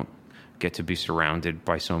 who don't get to be surrounded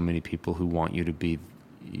by so many people who want you to be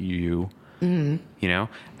you. Mm-hmm. You know,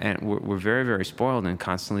 and we're very, very spoiled and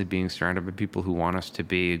constantly being surrounded by people who want us to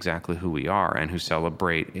be exactly who we are and who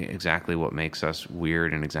celebrate exactly what makes us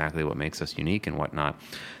weird and exactly what makes us unique and whatnot.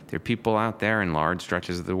 There are people out there in large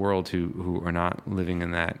stretches of the world who are not living in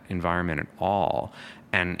that environment at all.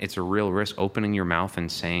 And it's a real risk. Opening your mouth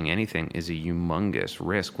and saying anything is a humongous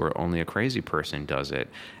risk where only a crazy person does it.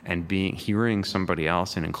 And hearing somebody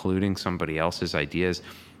else and including somebody else's ideas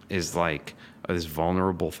is like this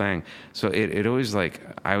vulnerable thing. So it always like,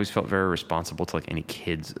 I always felt very responsible to like any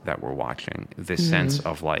kids that were watching, this sense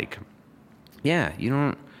of like, yeah,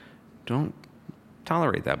 you don't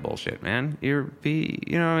tolerate that bullshit, man. You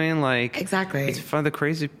know what I mean? Like, exactly. It's fun. The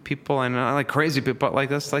crazy people, and I like crazy people, but like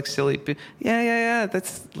that's like silly. Yeah.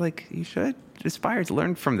 That's like, you should aspire to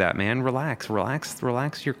learn from that, man. Relax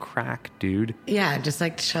your crack, dude. Yeah, just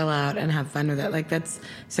like chill out and have fun with it. Like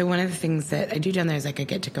so one of the things that I do down there is like I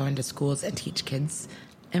get to go into schools and teach kids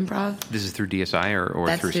improv. This is through DSI or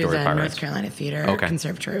that's through through Story the Pirates? North Carolina Theater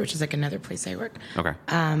Conservatory, which is like another place I work. Okay.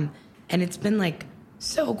 And it's been like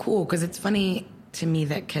so cool because it's funny to me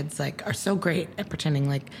that kids like are so great at pretending.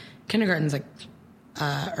 Like kindergarten's like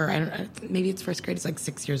or I don't, maybe it's first grade, it's like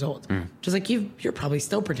 6 years old. Just like you're probably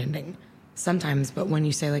still pretending sometimes, but when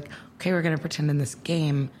you say like, okay, we're going to pretend in this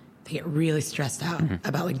game, they get really stressed out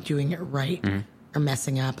about like doing it right or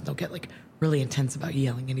messing up, and they'll get like really intense about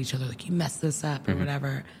yelling at each other, like you messed this up or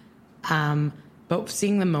whatever. But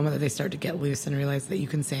seeing the moment that they start to get loose and realize that you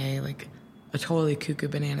can say like a totally cuckoo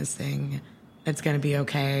bananas thing, it's going to be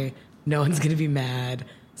okay. No one's going to be mad.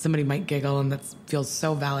 Somebody might giggle, and that feels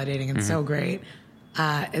so validating and so great.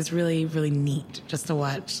 Is really, really neat just to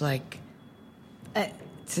watch, like,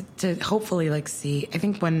 to hopefully like see. I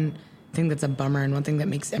think one thing that's a bummer and one thing that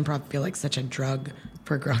makes improv feel like such a drug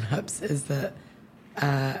for grown-ups is that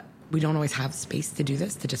we don't always have space to do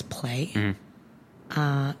this, to just play.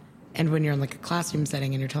 And when you're in like a classroom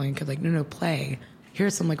setting and you're telling a kid like, no, play. Here are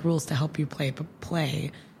some like rules to help you play, but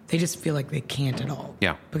play. They just feel like they can't at all.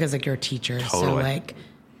 Yeah. Because like you're a teacher. Totally. So like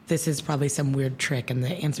this is probably some weird trick and the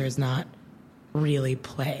answer is not really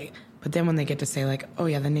play. But then when they get to say like, oh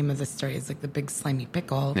yeah, the name of the story is like The Big Slimy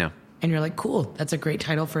Pickle. Yeah. And you're like, cool, that's a great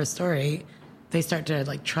title for a story. They start to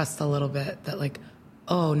like trust a little bit that like,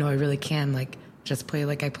 oh no, I really can like just play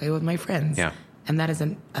like I play with my friends. Yeah. And that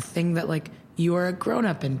isn't a thing that like you are a grown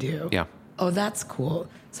up and do. Yeah. Oh, that's cool.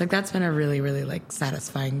 So like that's been a really, really like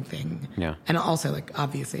satisfying thing. Yeah. And also like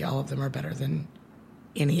obviously all of them are better than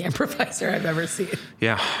any improviser I've ever seen.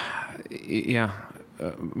 Yeah. Yeah.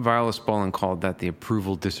 Viola Spolin called that the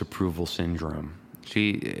approval-disapproval syndrome.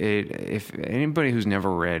 If anybody who's never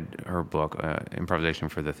read her book, Improvisation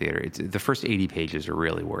for the Theater, the first 80 pages are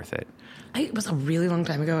really worth it. It was a really long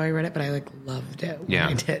time ago I read it, but I like loved it when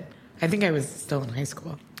I did. I think I was still in high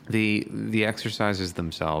school. The exercises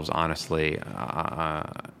themselves, honestly, I'm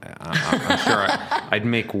sure I'd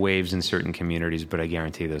make waves in certain communities, but I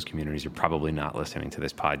guarantee those communities are probably not listening to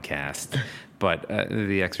this podcast. But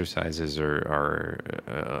the exercises are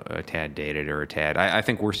a tad dated or a tad. I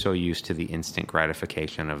think we're so used to the instant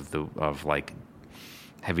gratification of like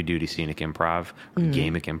heavy duty scenic improv, or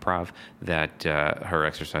gamic improv, that her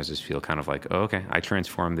exercises feel kind of like, oh, okay, I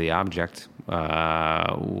transformed the object.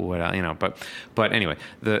 But anyway,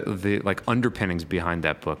 the like underpinnings behind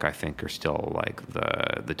that book, I think, are still like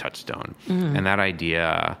the touchstone. And that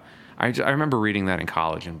idea, I remember reading that in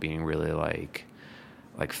college and being really like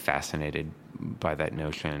fascinated by that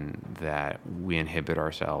notion that we inhibit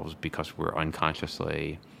ourselves because we're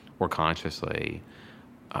unconsciously or consciously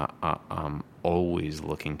always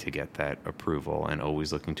looking to get that approval and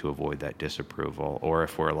always looking to avoid that disapproval, or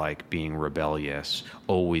if we're like being rebellious,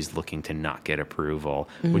 always looking to not get approval,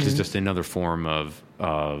 which is just another form of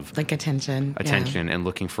like attention, and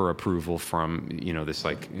looking for approval from, this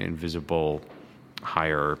like invisible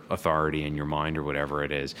higher authority in your mind or whatever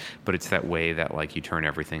it is. But it's that way that like you turn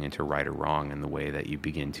everything into right or wrong, and the way that you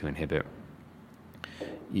begin to inhibit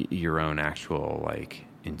your own actual like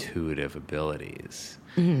intuitive abilities.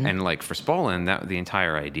 And like for Spolin, that the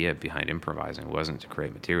entire idea behind improvising wasn't to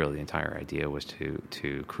create material. The entire idea was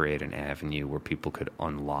to create an avenue where people could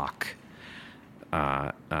unlock.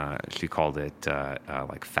 She called it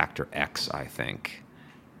like Factor X, I think,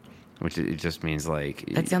 which it just means like...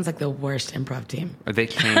 That sounds like the worst improv team. They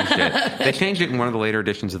changed it. They changed it in one of the later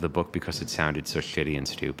editions of the book because it sounded so shitty and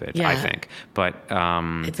stupid, I think. But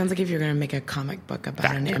it sounds like if you're going to make a comic book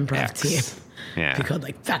about an improv team, it'd be called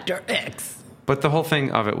like Factor X. But the whole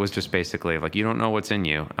thing of it was just basically like you don't know what's in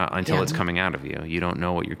you until it's coming out of you. You don't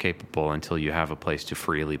know what you're capable until you have a place to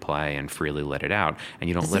freely play and freely let it out. And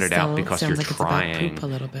you don't let it out because you're trying. It's about poop a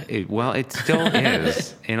little bit. It still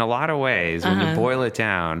is in a lot of ways. When you boil it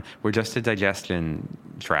down, we're just a digestion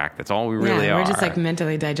tract. That's all we really are. We're just like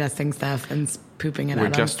mentally digesting stuff and pooping it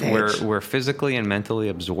out on stage. We're physically and mentally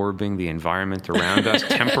absorbing the environment around us,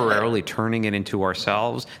 temporarily turning it into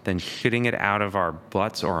ourselves, then shitting it out of our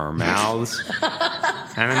butts or our mouths.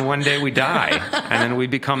 And then one day we die. And then we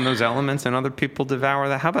become those elements and other people devour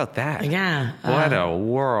that. How about that? Yeah. What a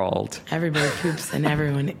world. Everybody poops and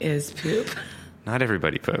everyone is poop. Not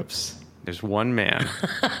everybody poops. There's one man.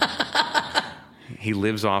 He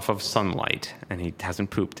lives off of sunlight, and he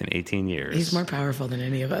hasn't pooped in 18 years. He's more powerful than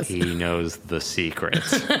any of us. He knows the secret,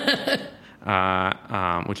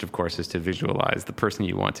 which, of course, is to visualize the person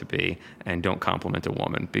you want to be and don't compliment a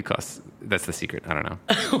woman, because that's the secret. I don't know.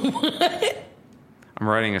 What? I'm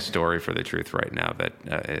writing a story for The Truth right now that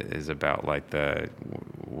is about like the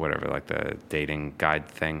dating guide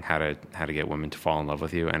thing, how to get women to fall in love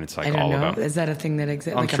with you, and it's like all about. Is that a thing that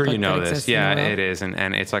exists? I'm like sure you know this. Yeah, it is,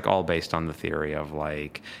 and it's like all based on the theory of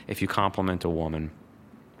like if you compliment a woman.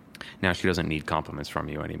 Now she doesn't need compliments from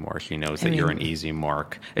you anymore. She knows that you're an easy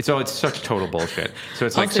mark. It's such total bullshit. So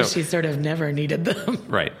it's also, she sort of never needed them.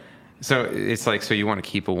 Right. So it's like, so you want to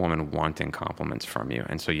keep a woman wanting compliments from you,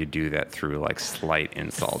 and so you do that through like slight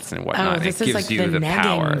insults and whatnot. Oh, this it is gives like you the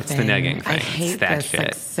power. Thing. It's the negging thing. I hate that this shit.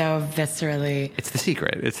 Like, so viscerally. It's the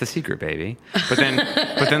secret. It's the secret, baby. But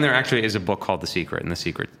then there actually is a book called The Secret, and The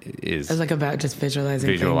Secret is it's like about just visualize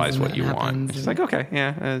what you want. It's and... like, okay,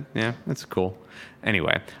 yeah, that's cool.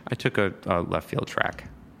 Anyway, I took a left field track.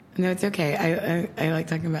 No, it's okay. I like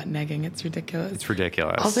talking about negging. It's ridiculous. It's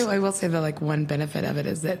ridiculous. Also, I will say that like one benefit of it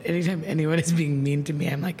is that anytime anyone is being mean to me,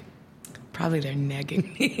 I'm like, probably they're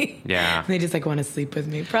negging me. Yeah. They just like want to sleep with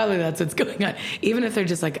me. Probably that's what's going on. Even if they're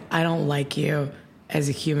just like, I don't like you as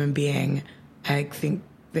a human being. I think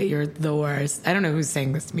that you're the worst. I don't know who's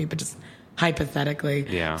saying this to me, but just hypothetically,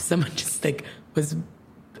 someone just like was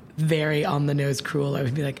very on the nose cruel. I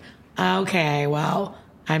would be like, okay, well,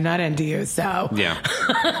 I'm not into you, so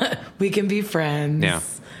we can be friends.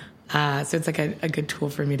 Yeah. So it's like a good tool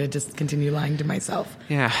for me to just continue lying to myself.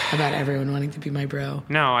 Yeah. About everyone wanting to be my bro.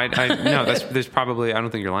 No, no. There's probably, I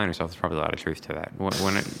don't think you're lying to yourself. There's probably a lot of truth to that.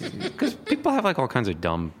 Because people have like all kinds of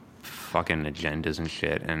dumb fucking agendas and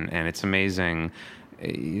shit, and it's amazing.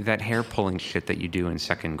 That hair pulling shit that you do in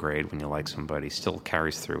second grade when you like somebody still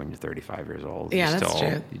carries through when you're 35 years old. Yeah, that's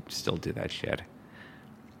true. You still do that shit.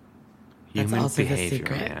 That's Human also behavior, the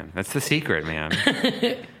secret. man. That's the secret, man.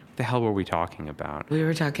 What the hell were we talking about? We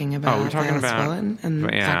were talking about Spolin and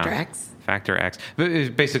Factor X. Factor X. But it was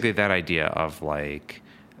basically that idea of like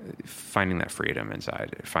finding that freedom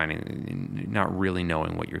inside, not really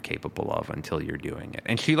knowing what you're capable of until you're doing it.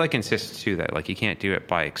 And she like insists too that like you can't do it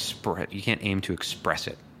by you can't aim to express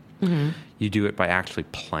it. Mm-hmm. You do it by actually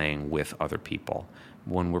playing with other people.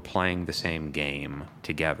 When we're playing the same game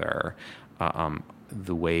together,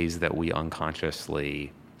 the ways that we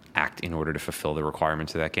unconsciously act in order to fulfill the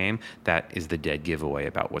requirements of that game, that is the dead giveaway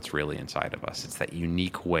about what's really inside of us. It's that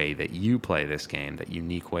unique way that you play this game, that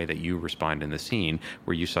unique way that you respond in the scene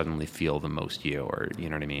where you suddenly feel the most you, or you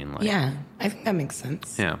know what I mean? Like, yeah, I think that makes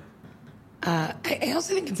sense. Yeah. I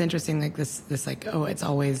also think it's interesting, like this like, oh, it's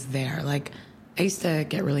always there. Like, I used to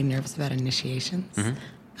get really nervous about initiations.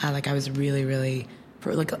 Mm-hmm. Like, I was really, really,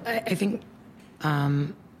 I think,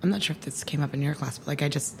 I'm not sure if this came up in your class, but like I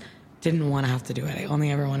just didn't want to have to do it. I only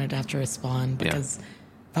ever wanted to have to respond because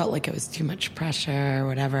I felt like it was too much pressure or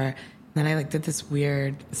whatever. And then I like did this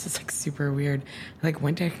is like super weird. I like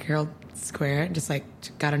went to Herald Square and just like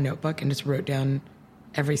got a notebook and just wrote down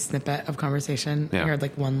every snippet of conversation. Yeah. I heard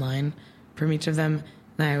like one line from each of them.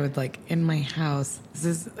 And I would like, in my house,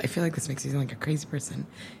 I feel like this makes me sound like a crazy person.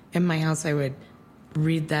 In my house, I would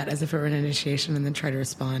read that as if it were an initiation and then try to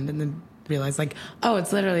respond and then realize like, oh,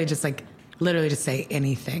 it's literally just say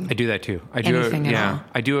anything. I do that too. I do Anything it, at all.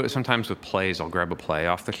 I do it sometimes with plays. I'll grab a play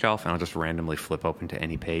off the shelf and I'll just randomly flip open to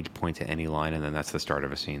any page, point to any line, and then that's the start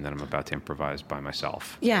of a scene that I'm about to improvise by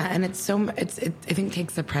myself. Yeah, and I think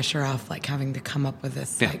takes the pressure off like having to come up with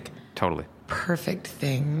this like Totally. perfect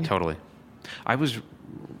thing. Totally. I was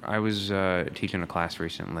teaching a class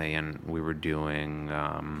recently, and we were doing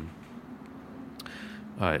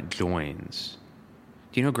joins.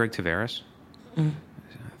 Do you know Greg Tavares? I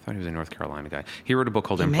thought he was a North Carolina guy. He wrote a book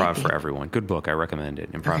called Improv for Everyone. Good book. I recommend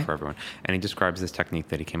it. Improv for Everyone. And he describes this technique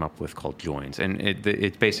that he came up with called joins. And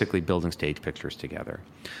it's basically building stage pictures together.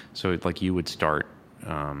 So it's like you would start,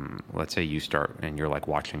 let's say you start and you're like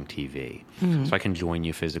watching TV. So I can join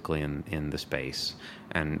you physically in the space.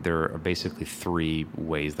 And there are basically 3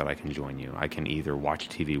 ways that I can join you. I can either watch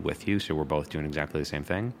TV with you, so we're both doing exactly the same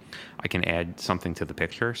thing. I can add something to the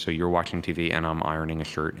picture, so you're watching TV and I'm ironing a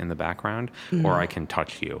shirt in the background. Or I can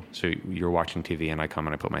touch you, so you're watching TV and I come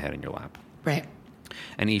and I put my head in your lap. Right.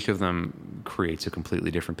 And each of them creates a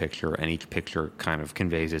completely different picture, and each picture kind of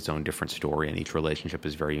conveys its own different story, and each relationship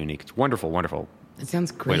is very unique. It's wonderful, wonderful. It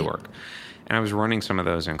sounds great. Way to work. And I was running some of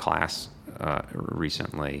those in class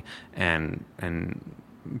recently, and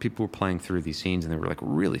people were playing through these scenes, and they were like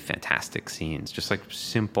really fantastic scenes, just like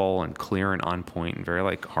simple and clear and on point and very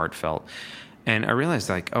like heartfelt. And I realized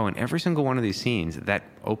like, oh, in every single one of these scenes, that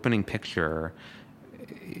opening picture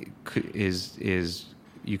is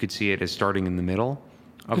you could see it as starting in the middle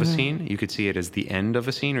of a scene, you could see it as the end of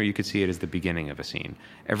a scene, or you could see it as the beginning of a scene.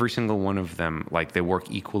 Every single one of them, like they work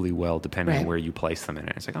equally well depending on where you place them in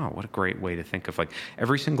it. It's like, oh, what a great way to think of like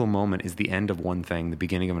every single moment is the end of one thing, the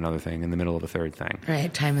beginning of another thing, and the middle of a third thing.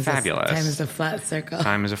 Right. Time is Fabulous. Time is a flat circle.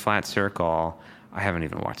 Time is a flat circle. I haven't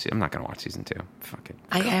even watched it. I'm not going to watch season 2. Fuck it.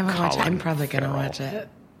 I haven't watched it. I'm probably going to Farrell. watch it.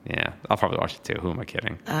 Yeah, I'll probably watch it too. Who am I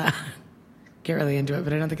kidding? Get really into it,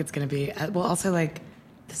 but I don't think it's going to be. Well, also like,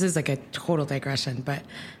 this is like a total digression, but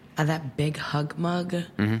that big hug mug,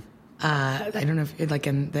 I don't know if it, like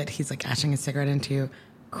that he's like ashing a cigarette into,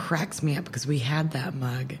 cracks me up because we had that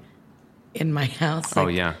mug in my house. Like, Oh,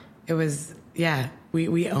 yeah. It was,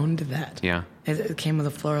 we owned that. Yeah. It came with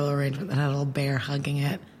a floral arrangement that had a little bear hugging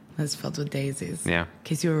it. It was filled with daisies. Yeah. In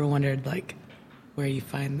case you ever wondered, like, where you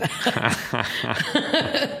find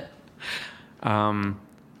that.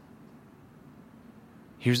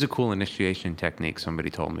 Here's a cool initiation technique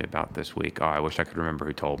somebody told me about this week. Oh, I wish I could remember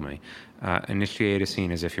who told me. Initiate a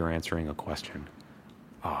scene as if you're answering a question.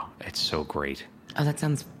 Oh, it's so great. Oh, that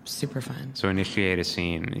sounds super fun. So initiate a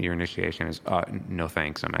scene. Your initiation is, no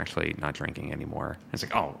thanks, I'm actually not drinking anymore. It's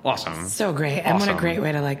like, oh, awesome. So great. And what a Awesome. great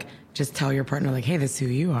way to, like, just tell your partner, like, hey, this is who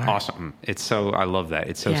you are. Awesome. It's so, I love that.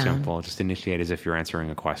 It's so Yeah. simple. Just initiate as if you're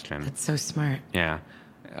answering a question. That's so smart. Yeah.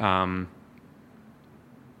 I'm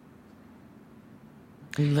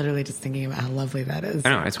literally just thinking about how lovely that is. I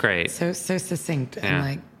know, it's great. So succinct Yeah. and,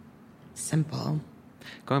 like, simple.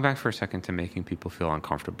 Going back for a second to making people feel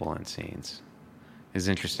uncomfortable in scenes is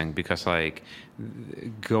interesting because, like,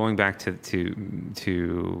 going back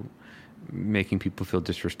to making people feel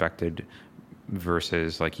disrespected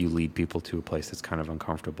versus, like, you lead people to a place that's kind of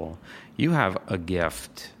uncomfortable. You have a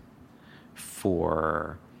gift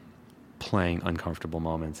for playing uncomfortable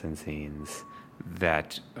moments in scenes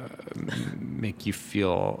that make you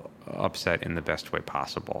feel upset in the best way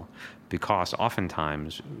possible, because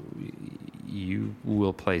oftentimes you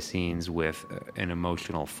will play scenes with an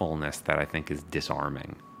emotional fullness that I think is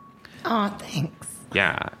disarming. Oh, thanks.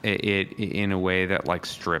 Yeah, it in a way that like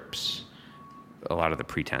strips a lot of the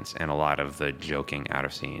pretense and a lot of the joking out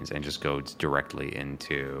of scenes and just goes directly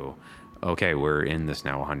into, okay, we're in this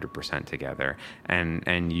now 100% together,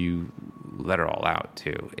 and you let it all out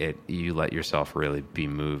too. You let yourself really be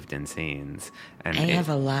moved in scenes. And I have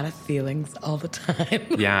a lot of feelings all the time.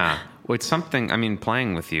 yeah, well, it's something. I mean,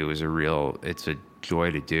 playing with you is it's a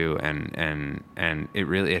joy to do, and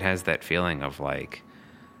it has that feeling of like,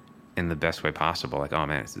 in the best way possible, like, oh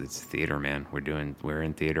man, it's theater, man. We're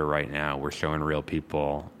in theater right now. We're showing real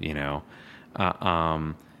people, you know.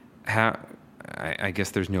 I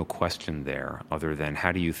guess there's no question there other than,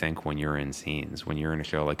 how do you think when you're in scenes, when you're in a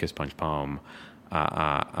show like Kiss Punch Poem?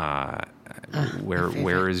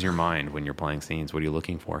 Where is your mind when you're playing scenes? What are you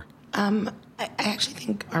looking for? I actually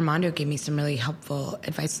think Armando gave me some really helpful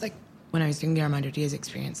advice. Like when I was doing the Armando Diaz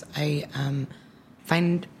experience, I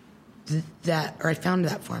found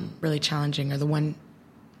that form really challenging, or the one,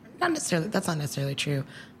 that's not necessarily true,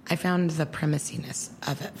 I found the premisiness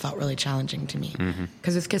of it felt really challenging to me.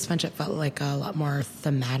 Because with Kiss Punch, it felt like a lot more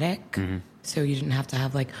thematic. So you didn't have to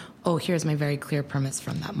have like, oh, here's my very clear premise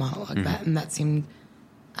from that monologue. That seemed,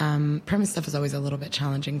 premise stuff is always a little bit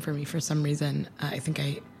challenging for me for some reason. I think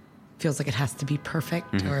feels like it has to be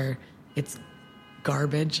perfect or it's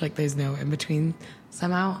garbage. Like there's no in between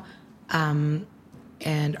somehow. And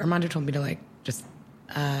Armando told me to like, just,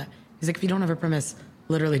 he's like, if you don't have a premise,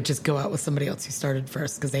 literally just go out with somebody else who started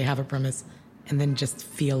first because they have a premise and then just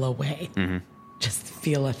feel a way. Just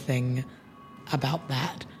feel a thing about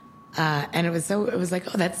that. And it was like,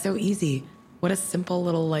 oh, that's so easy. What a simple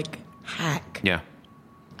little like hack. Yeah.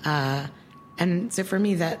 And so for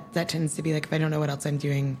me, that tends to be like, if I don't know what else I'm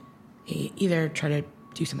doing, either try to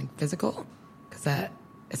do something physical because that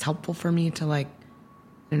is helpful for me to like,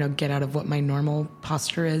 get out of what my normal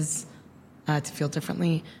posture is, to feel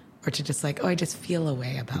differently, or to just like, oh, I just feel a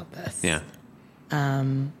way about this. Yeah.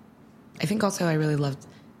 I think also I really loved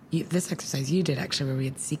this exercise you did actually, where we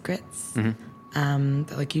had secrets.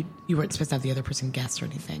 That like you weren't supposed to have the other person guess or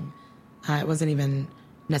anything. It wasn't even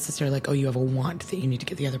necessarily like, oh, you have a want that you need to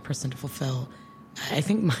get the other person to fulfill. I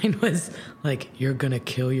think mine was like, you're gonna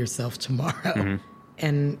kill yourself tomorrow.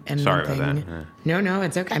 And sorry one about thing, that. No,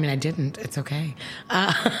 it's okay. I mean, I didn't. It's okay.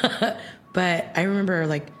 But I remember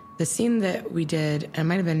like the scene that we did, and it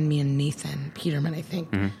might have been me and Nathan Peterman, I think,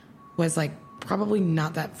 was like probably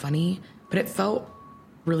not that funny, but it felt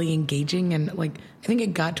really engaging. And like, I think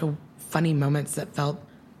it got to funny moments that felt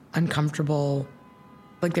uncomfortable.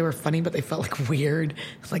 Like they were funny, but they felt like weird,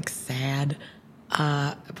 like sad,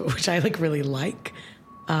 which I like really like.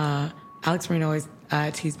 Alex Marino always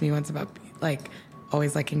teased me once about like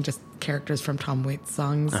always liking just characters from Tom Waits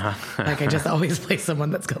songs. Like I just always play someone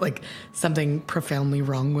that's got like something profoundly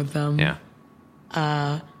wrong with them. Yeah.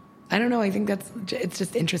 I don't know. I think it's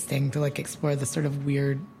just interesting to like explore the sort of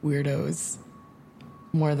weirdos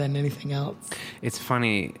more than anything else. It's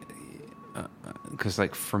funny because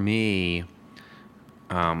like for me,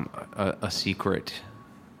 a secret,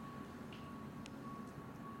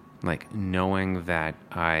 like knowing that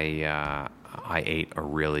I ate a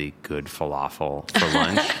really good falafel for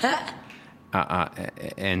lunch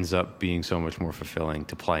ends up being so much more fulfilling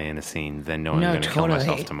to play in a scene than knowing I'm going to kill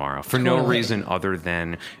myself tomorrow for no reason other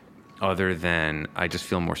than I just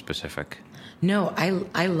feel more specific. No,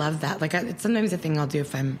 I love that. Like it's sometimes a thing I'll do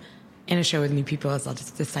if I'm in a show with new people is I'll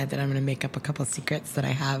just decide that I'm going to make up a couple of secrets that I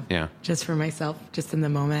have just for myself, just in the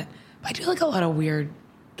moment. But I do like a lot of weird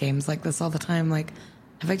games like this all the time. Like,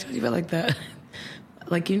 have I told you about like the,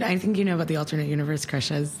 like, I think you know about the alternate universe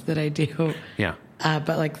crushes that I do. Yeah.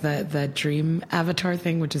 But like the dream avatar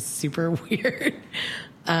thing, which is super weird,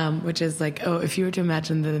 which is like, oh, if you were to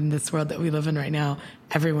imagine that in this world that we live in right now,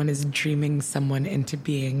 everyone is dreaming someone into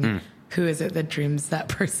being, who is it that dreams that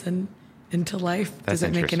person into life? Does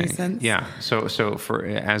that make any sense? Yeah. So for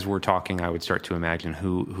as we're talking, I would start to imagine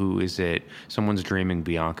who is it? Someone's dreaming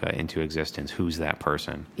Bianca into existence. Who's that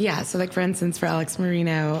person? Yeah. So like for instance, for Alex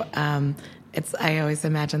Marino, I always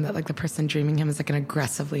imagine that like the person dreaming him is like an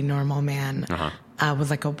aggressively normal man with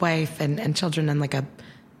like a wife and children and like a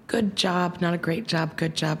good job, not a great job,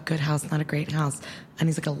 good house, not a great house. And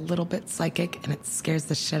he's like a little bit psychic and it scares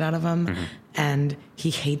the shit out of him. And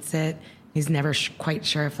he hates it. He's never quite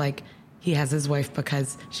sure if like he has his wife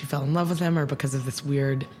because she fell in love with him or because of this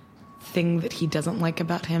weird thing that he doesn't like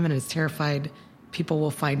about him and is terrified people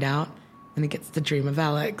will find out. And he gets the dream of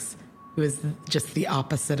Alex, who is just the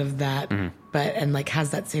opposite of that, and like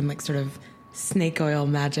has that same like sort of snake oil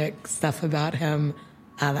magic stuff about him,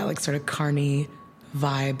 that like sort of carny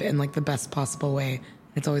vibe in like the best possible way.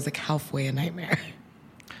 It's always like halfway a nightmare.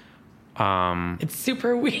 It's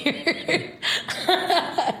super weird.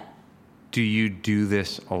 Do you do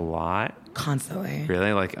this a lot? Constantly.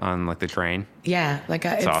 Really? Like on like the train? Yeah. Like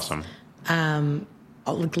it's awesome.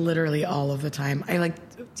 Like literally all of the time. I like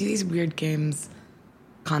do these weird games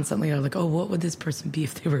constantly. Or like, oh, what would this person be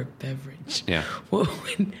if they were a beverage? Yeah.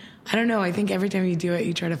 I don't know. I think every time you do it,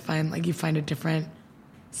 you try to find like you find a different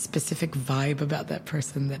specific vibe about that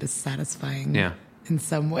person that is satisfying. Yeah. In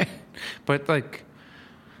some way. But like,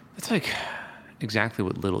 it's like exactly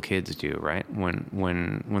what little kids do, right?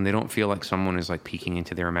 When they don't feel like someone is like peeking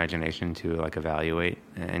into their imagination to like evaluate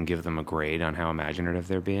and give them a grade on how imaginative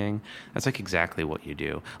they're being, that's like exactly what you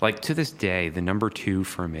do. Like to this day, the number 2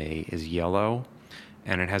 for me is yellow,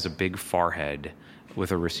 and it has a big forehead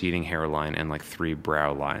with a receding hairline and like 3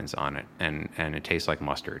 brow lines on it, and it tastes like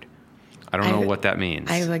mustard. I don't know what that means.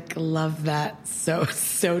 I like love that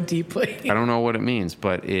so deeply. I don't know what it means,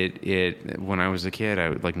 but it when I was a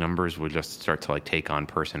kid, like numbers would just start to like take on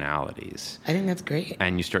personalities. I think that's great.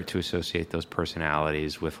 And you start to associate those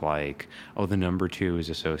personalities with like, oh, the number 2 is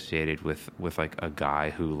associated with like a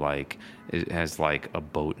guy who like has like a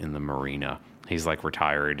boat in the marina. He's like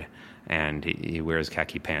retired and he wears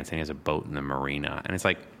khaki pants and he has a boat in the marina. And it's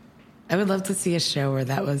like, I would love to see a show where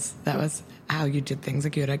that was how you did things.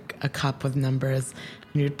 Like you had a cup with numbers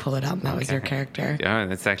and you'd pull it out and that was your character. Yeah,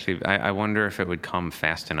 that's actually, I wonder if it would come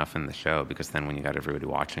fast enough in the show, because then when you got everybody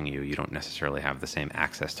watching you, you don't necessarily have the same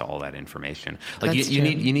access to all that information. Like you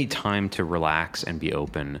need time to relax and be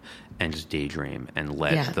open and just daydream and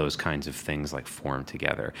let those kinds of things like form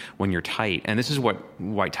together. When you're tight, and this is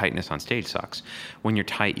why tightness on stage sucks. When you're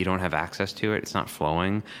tight, you don't have access to it. It's not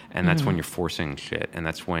flowing, and that's when you're forcing shit, and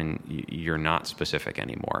that's when you're not specific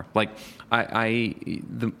anymore. Like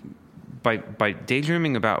by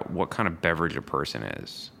daydreaming about what kind of beverage a person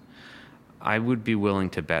is, I would be willing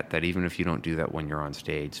to bet that even if you don't do that when you're on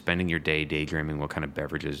stage, spending your day daydreaming what kind of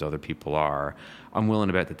beverages other people are, I'm willing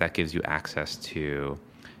to bet that gives you access to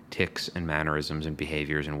tics and mannerisms and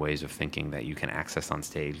behaviors and ways of thinking that you can access on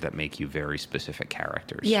stage that make you very specific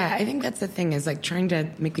characters. Yeah, I think that's the thing, is like trying to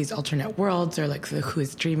make these alternate worlds, or like who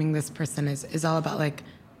is dreaming this person is all about like,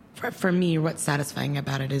 for me, what's satisfying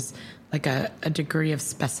about it is like a degree of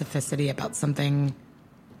specificity about something.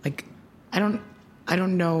 Like, I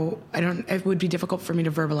don't know. It would be difficult for me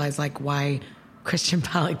to verbalize like why Christian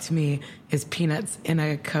Pollock to me is peanuts in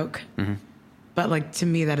a Coke. Mm-hmm. But like to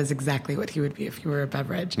me, that is exactly what he would be if he were a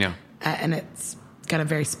beverage. Yeah. And it's got a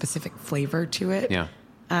very specific flavor to it. Yeah.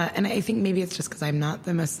 And I think maybe it's just because I'm not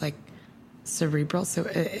the most like cerebral. So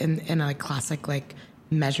in a classic like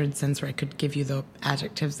measured sense where I could give you the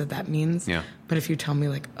adjectives that means. Yeah. But if you tell me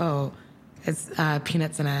like, oh, it's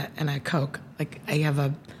peanuts and a Coke, like I have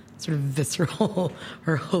a sort of visceral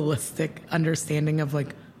or holistic understanding of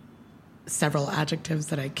like several adjectives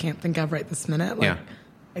that I can't think of right this minute. Like,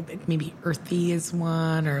 I think maybe earthy is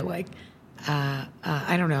one, or like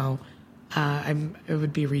I don't know. It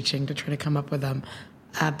would be reaching to try to come up with them.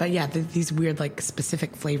 But yeah, these weird like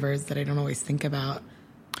specific flavors that I don't always think about.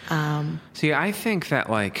 See, I think that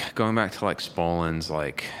like going back to like Spolin's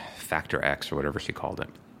like Factor X or whatever she called it,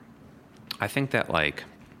 I think that like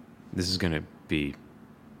this is going to be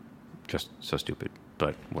just so stupid,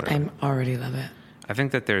 but whatever. I'm already love it. I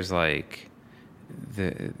think that there's like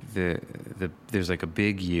there's like a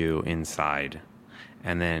big you inside,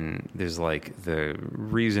 and then there's like the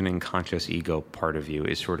reasoning conscious ego part of you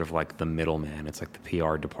is sort of like the middleman. It's like the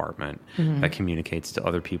PR department that communicates to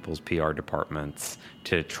other people's PR departments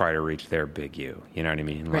to try to reach their big you. You know what I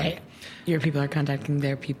mean? Like, Right. Your people are contacting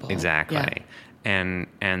their people. Exactly. Yeah.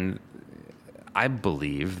 And I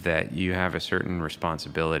believe that you have a certain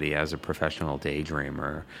responsibility as a professional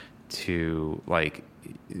daydreamer to like,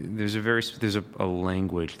 there's a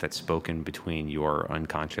language that's spoken between your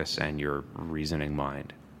unconscious and your reasoning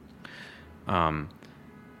mind. And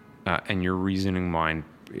your reasoning mind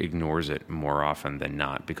ignores it more often than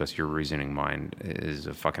not, because your reasoning mind is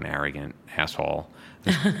a fucking arrogant asshole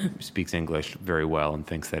that speaks English very well and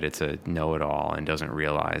thinks that it's a know-it-all and doesn't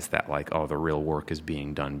realize that like, oh, the real work is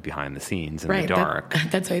being done behind the scenes in the dark.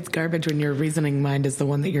 That's why it's garbage when your reasoning mind is the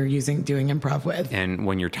one that you're doing improv with. And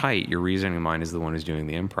when you're tight, your reasoning mind is the one who's doing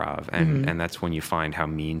the improv. And that's when you find how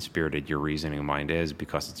mean-spirited your reasoning mind is,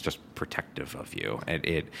 because it's just protective of you.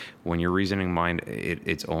 When your reasoning mind,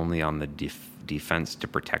 it's only on the defense to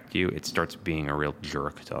protect you, it starts being a real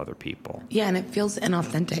jerk to other people. Yeah, and it feels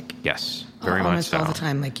inauthentic. Yes, very Almost much so. all the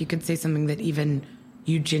time. Like you could say something that even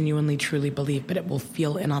you genuinely truly believe, but it will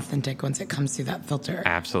feel inauthentic once it comes through that filter.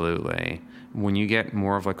 Absolutely. When you get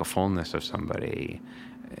more of like a fullness of somebody,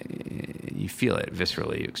 you feel it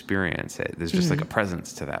viscerally, you experience it. There's just like a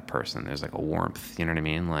presence to that person. There's like a warmth, you know what I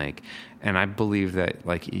mean? Like, and I believe that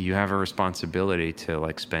like you have a responsibility to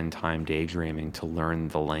like spend time daydreaming to learn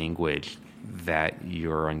the language that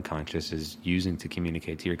your unconscious is using to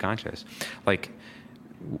communicate to your conscious. Like,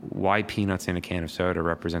 why peanuts in a can of soda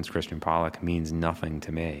represents Christian Pollock means nothing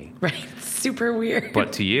to me. Right. Super weird.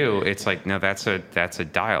 But to you, it's like, no, that's a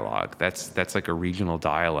dialogue. That's like a regional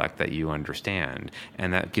dialect that you understand.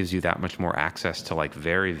 And that gives you that much more access to like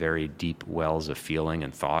very, very deep wells of feeling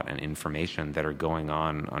and thought and information that are going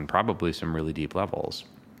on probably some really deep levels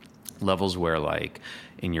where like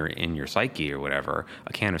in your psyche or whatever,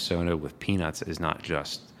 a can of soda with peanuts is not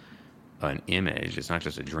just an image. It's not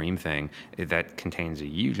just a dream thing. That contains a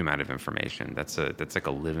huge amount of information. That's like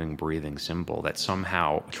a living, breathing symbol that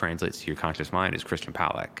somehow translates to your conscious mind as Christian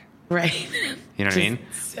Pollock. Right. You know what I mean?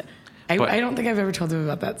 I don't think I've ever told him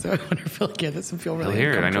about that, so I wonder if he'll hear this and feel really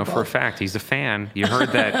Hear it. I know uncomfortable. for a fact he's a fan. You heard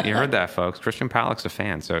that. You heard that, folks. Christian Palak's a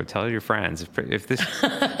fan. So tell your friends if this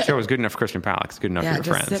show is good enough for Christian Palak, it's good enough for your just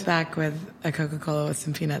friends. sit back with a Coca-Cola with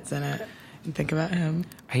some peanuts in it and think about him.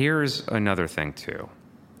 Here's another thing too.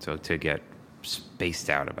 So to get spaced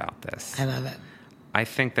out about this, I love it. I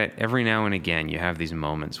think that every now and again you have these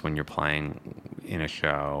moments when you're playing in a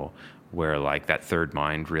show where like that third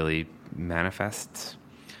mind really manifests.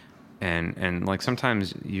 And like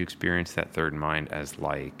sometimes you experience that third mind as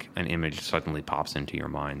like an image suddenly pops into your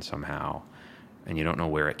mind somehow and you don't know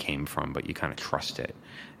where it came from, but you kind of trust it.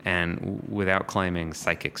 And without claiming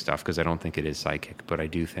psychic stuff, because I don't think it is psychic, but I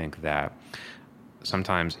do think that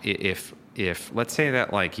sometimes if let's say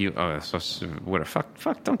that like you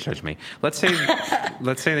fuck don't judge me. Let's say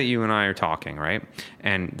that you and I are talking, right?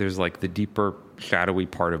 And there's like the deeper shadowy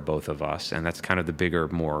part of both of us, and that's kind of the bigger,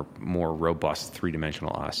 more robust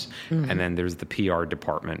three-dimensional us. Mm-hmm. And then there's the PR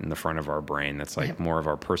department in the front of our brain that's like more of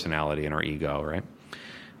our personality and our ego, right?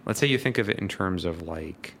 Let's say you think of it in terms of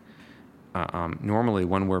like normally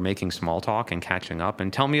when we're making small talk and catching up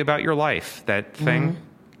and tell me about your life, that thing. Mm-hmm.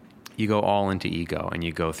 You go all into ego and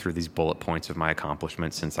you go through these bullet points of my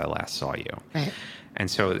accomplishments since I last saw you. Right. And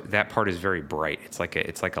so that part is very bright. It's like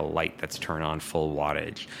a light that's turned on full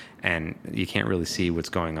wattage, and you can't really see what's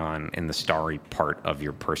going on in the starry part of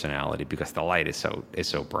your personality because the light is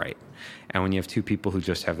so bright. And when you have two people who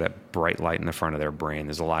just have that bright light in the front of their brain,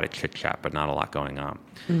 there's a lot of chit chat, but not a lot going on.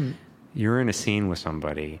 Mm. You're in a scene with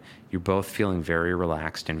somebody, you're both feeling very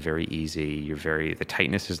relaxed and very easy. The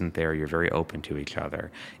tightness isn't there. You're very open to each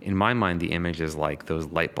other. In my mind, the image is like those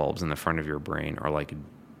light bulbs in the front of your brain are like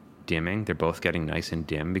dimming. They're both getting nice and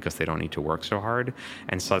dim because they don't need to work so hard.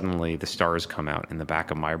 And suddenly the stars come out in the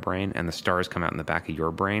back of my brain and the stars come out in the back of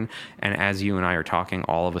your brain. And as you and I are talking,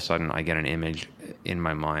 all of a sudden I get an image in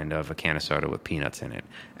my mind of a can of soda with peanuts in it.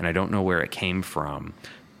 And I don't know where it came from,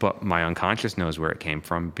 but my unconscious knows where it came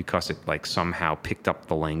from because it like somehow picked up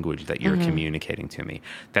the language that you're communicating to me.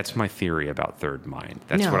 That's my theory about third mind.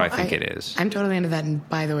 That's what I think it is. I'm totally into that. And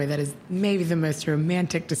by the way, that is maybe the most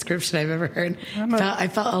romantic description I've ever heard. I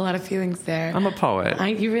felt a lot of feelings there. I'm a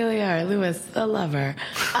poet. You really are. Lewis, a lover.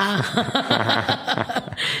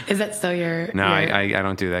 Is that still your... No, I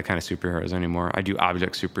don't do that kind of superheroes anymore. I do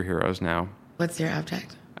object superheroes now. What's your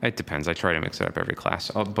object? It depends. I try to mix it up every class.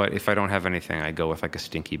 But if I don't have anything, I go with like a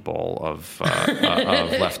stinky bowl of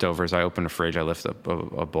leftovers. I open a fridge. I lift up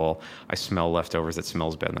a bowl. I smell leftovers. It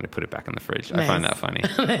smells bad, and then I put it back in the fridge. Nice. I find that funny.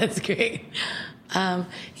 That's great.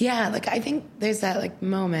 Like I think there's that like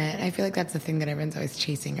moment. I feel like that's the thing that everyone's always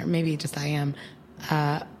chasing, or maybe just I am,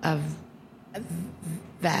 of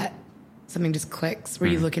that something just clicks where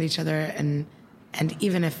you look at each other and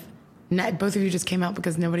even if both of you just came out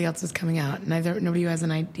because nobody else was coming out. Nobody who has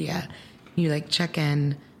an idea. You like check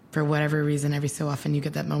in for whatever reason. Every so often you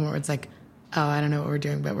get that moment where it's like, oh, I don't know what we're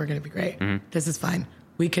doing, but we're going to be great. Mm-hmm. This is fine.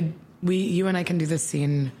 You and I can do this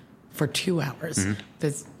scene for 2 hours. Mm-hmm.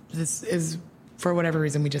 This is, for whatever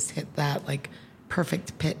reason, we just hit that like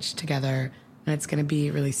perfect pitch together and it's going to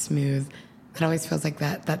be really smooth. It always feels like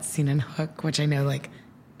that scene in Hook, which I know like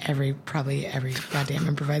probably every goddamn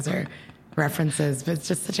improviser references, but it's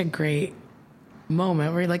just such a great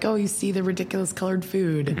moment where you're like, oh, you see the ridiculous colored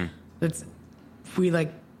food. Mm-hmm. We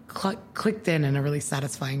like clicked in a really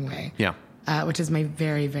satisfying way. Yeah. Which is my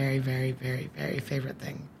very, very, very, very, very favorite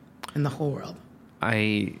thing in the whole world.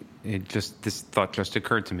 This thought just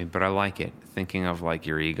occurred to me, but I like it. Thinking of like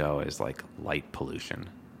your ego as like light pollution.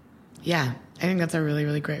 Yeah. I think that's a really,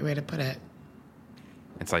 really great way to put it.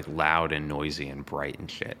 It's like loud and noisy and bright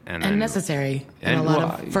and shit. And necessary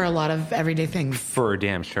for a lot of everyday things. For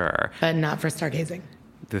damn sure. But not for stargazing.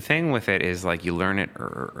 The thing with it is like you learn it,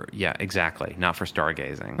 yeah, exactly. Not for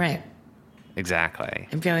stargazing. Right. Exactly.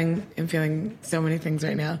 I'm feeling so many things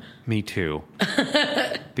right now. Me too.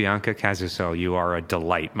 Bianca Casuso, you are a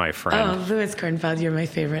delight, my friend. Oh, Louis Kornfeld, you're my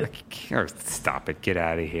favorite. Stop it. Get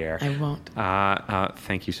out of here. I won't.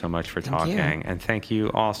 Thank you so much for talking. And thank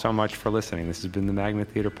you all so much for listening. This has been the Magnet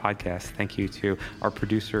Theater Podcast. Thank you to our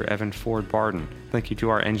producer, Evan Ford Barden. Thank you to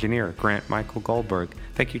our engineer, Grant Michael Goldberg.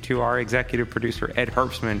 Thank you to our executive producer, Ed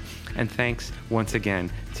Herbstman. And thanks once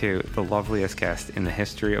again to the loveliest guest in the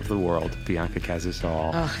history of the world, Bianca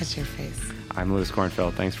Casuso. Oh, that's your face. I'm Louis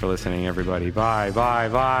Kornfeld. Thanks for listening, everybody. Bye, bye,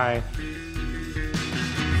 bye.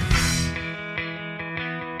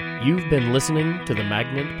 You've been listening to the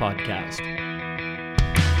Magnet Podcast.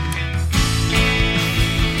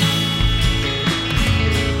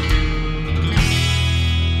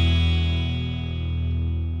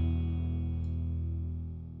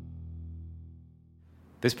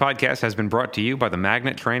 This podcast has been brought to you by the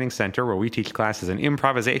Magnet Training Center, where we teach classes in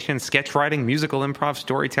improvisation, sketch writing, musical improv,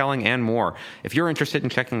 storytelling, and more. If you're interested in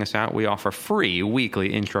checking us out, we offer free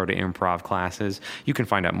weekly intro to improv classes. You can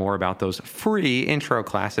find out more about those free intro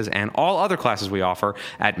classes and all other classes we offer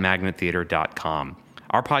at magnettheater.com.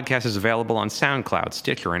 Our podcast is available on SoundCloud,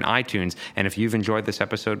 Stitcher, and iTunes. And if you've enjoyed this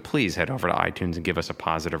episode, please head over to iTunes and give us a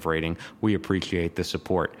positive rating. We appreciate the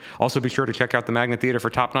support. Also, be sure to check out the Magnet Theater for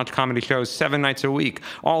top-notch comedy shows 7 nights a week.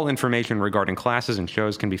 All information regarding classes and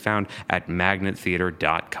shows can be found at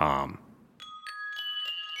magnettheater.com.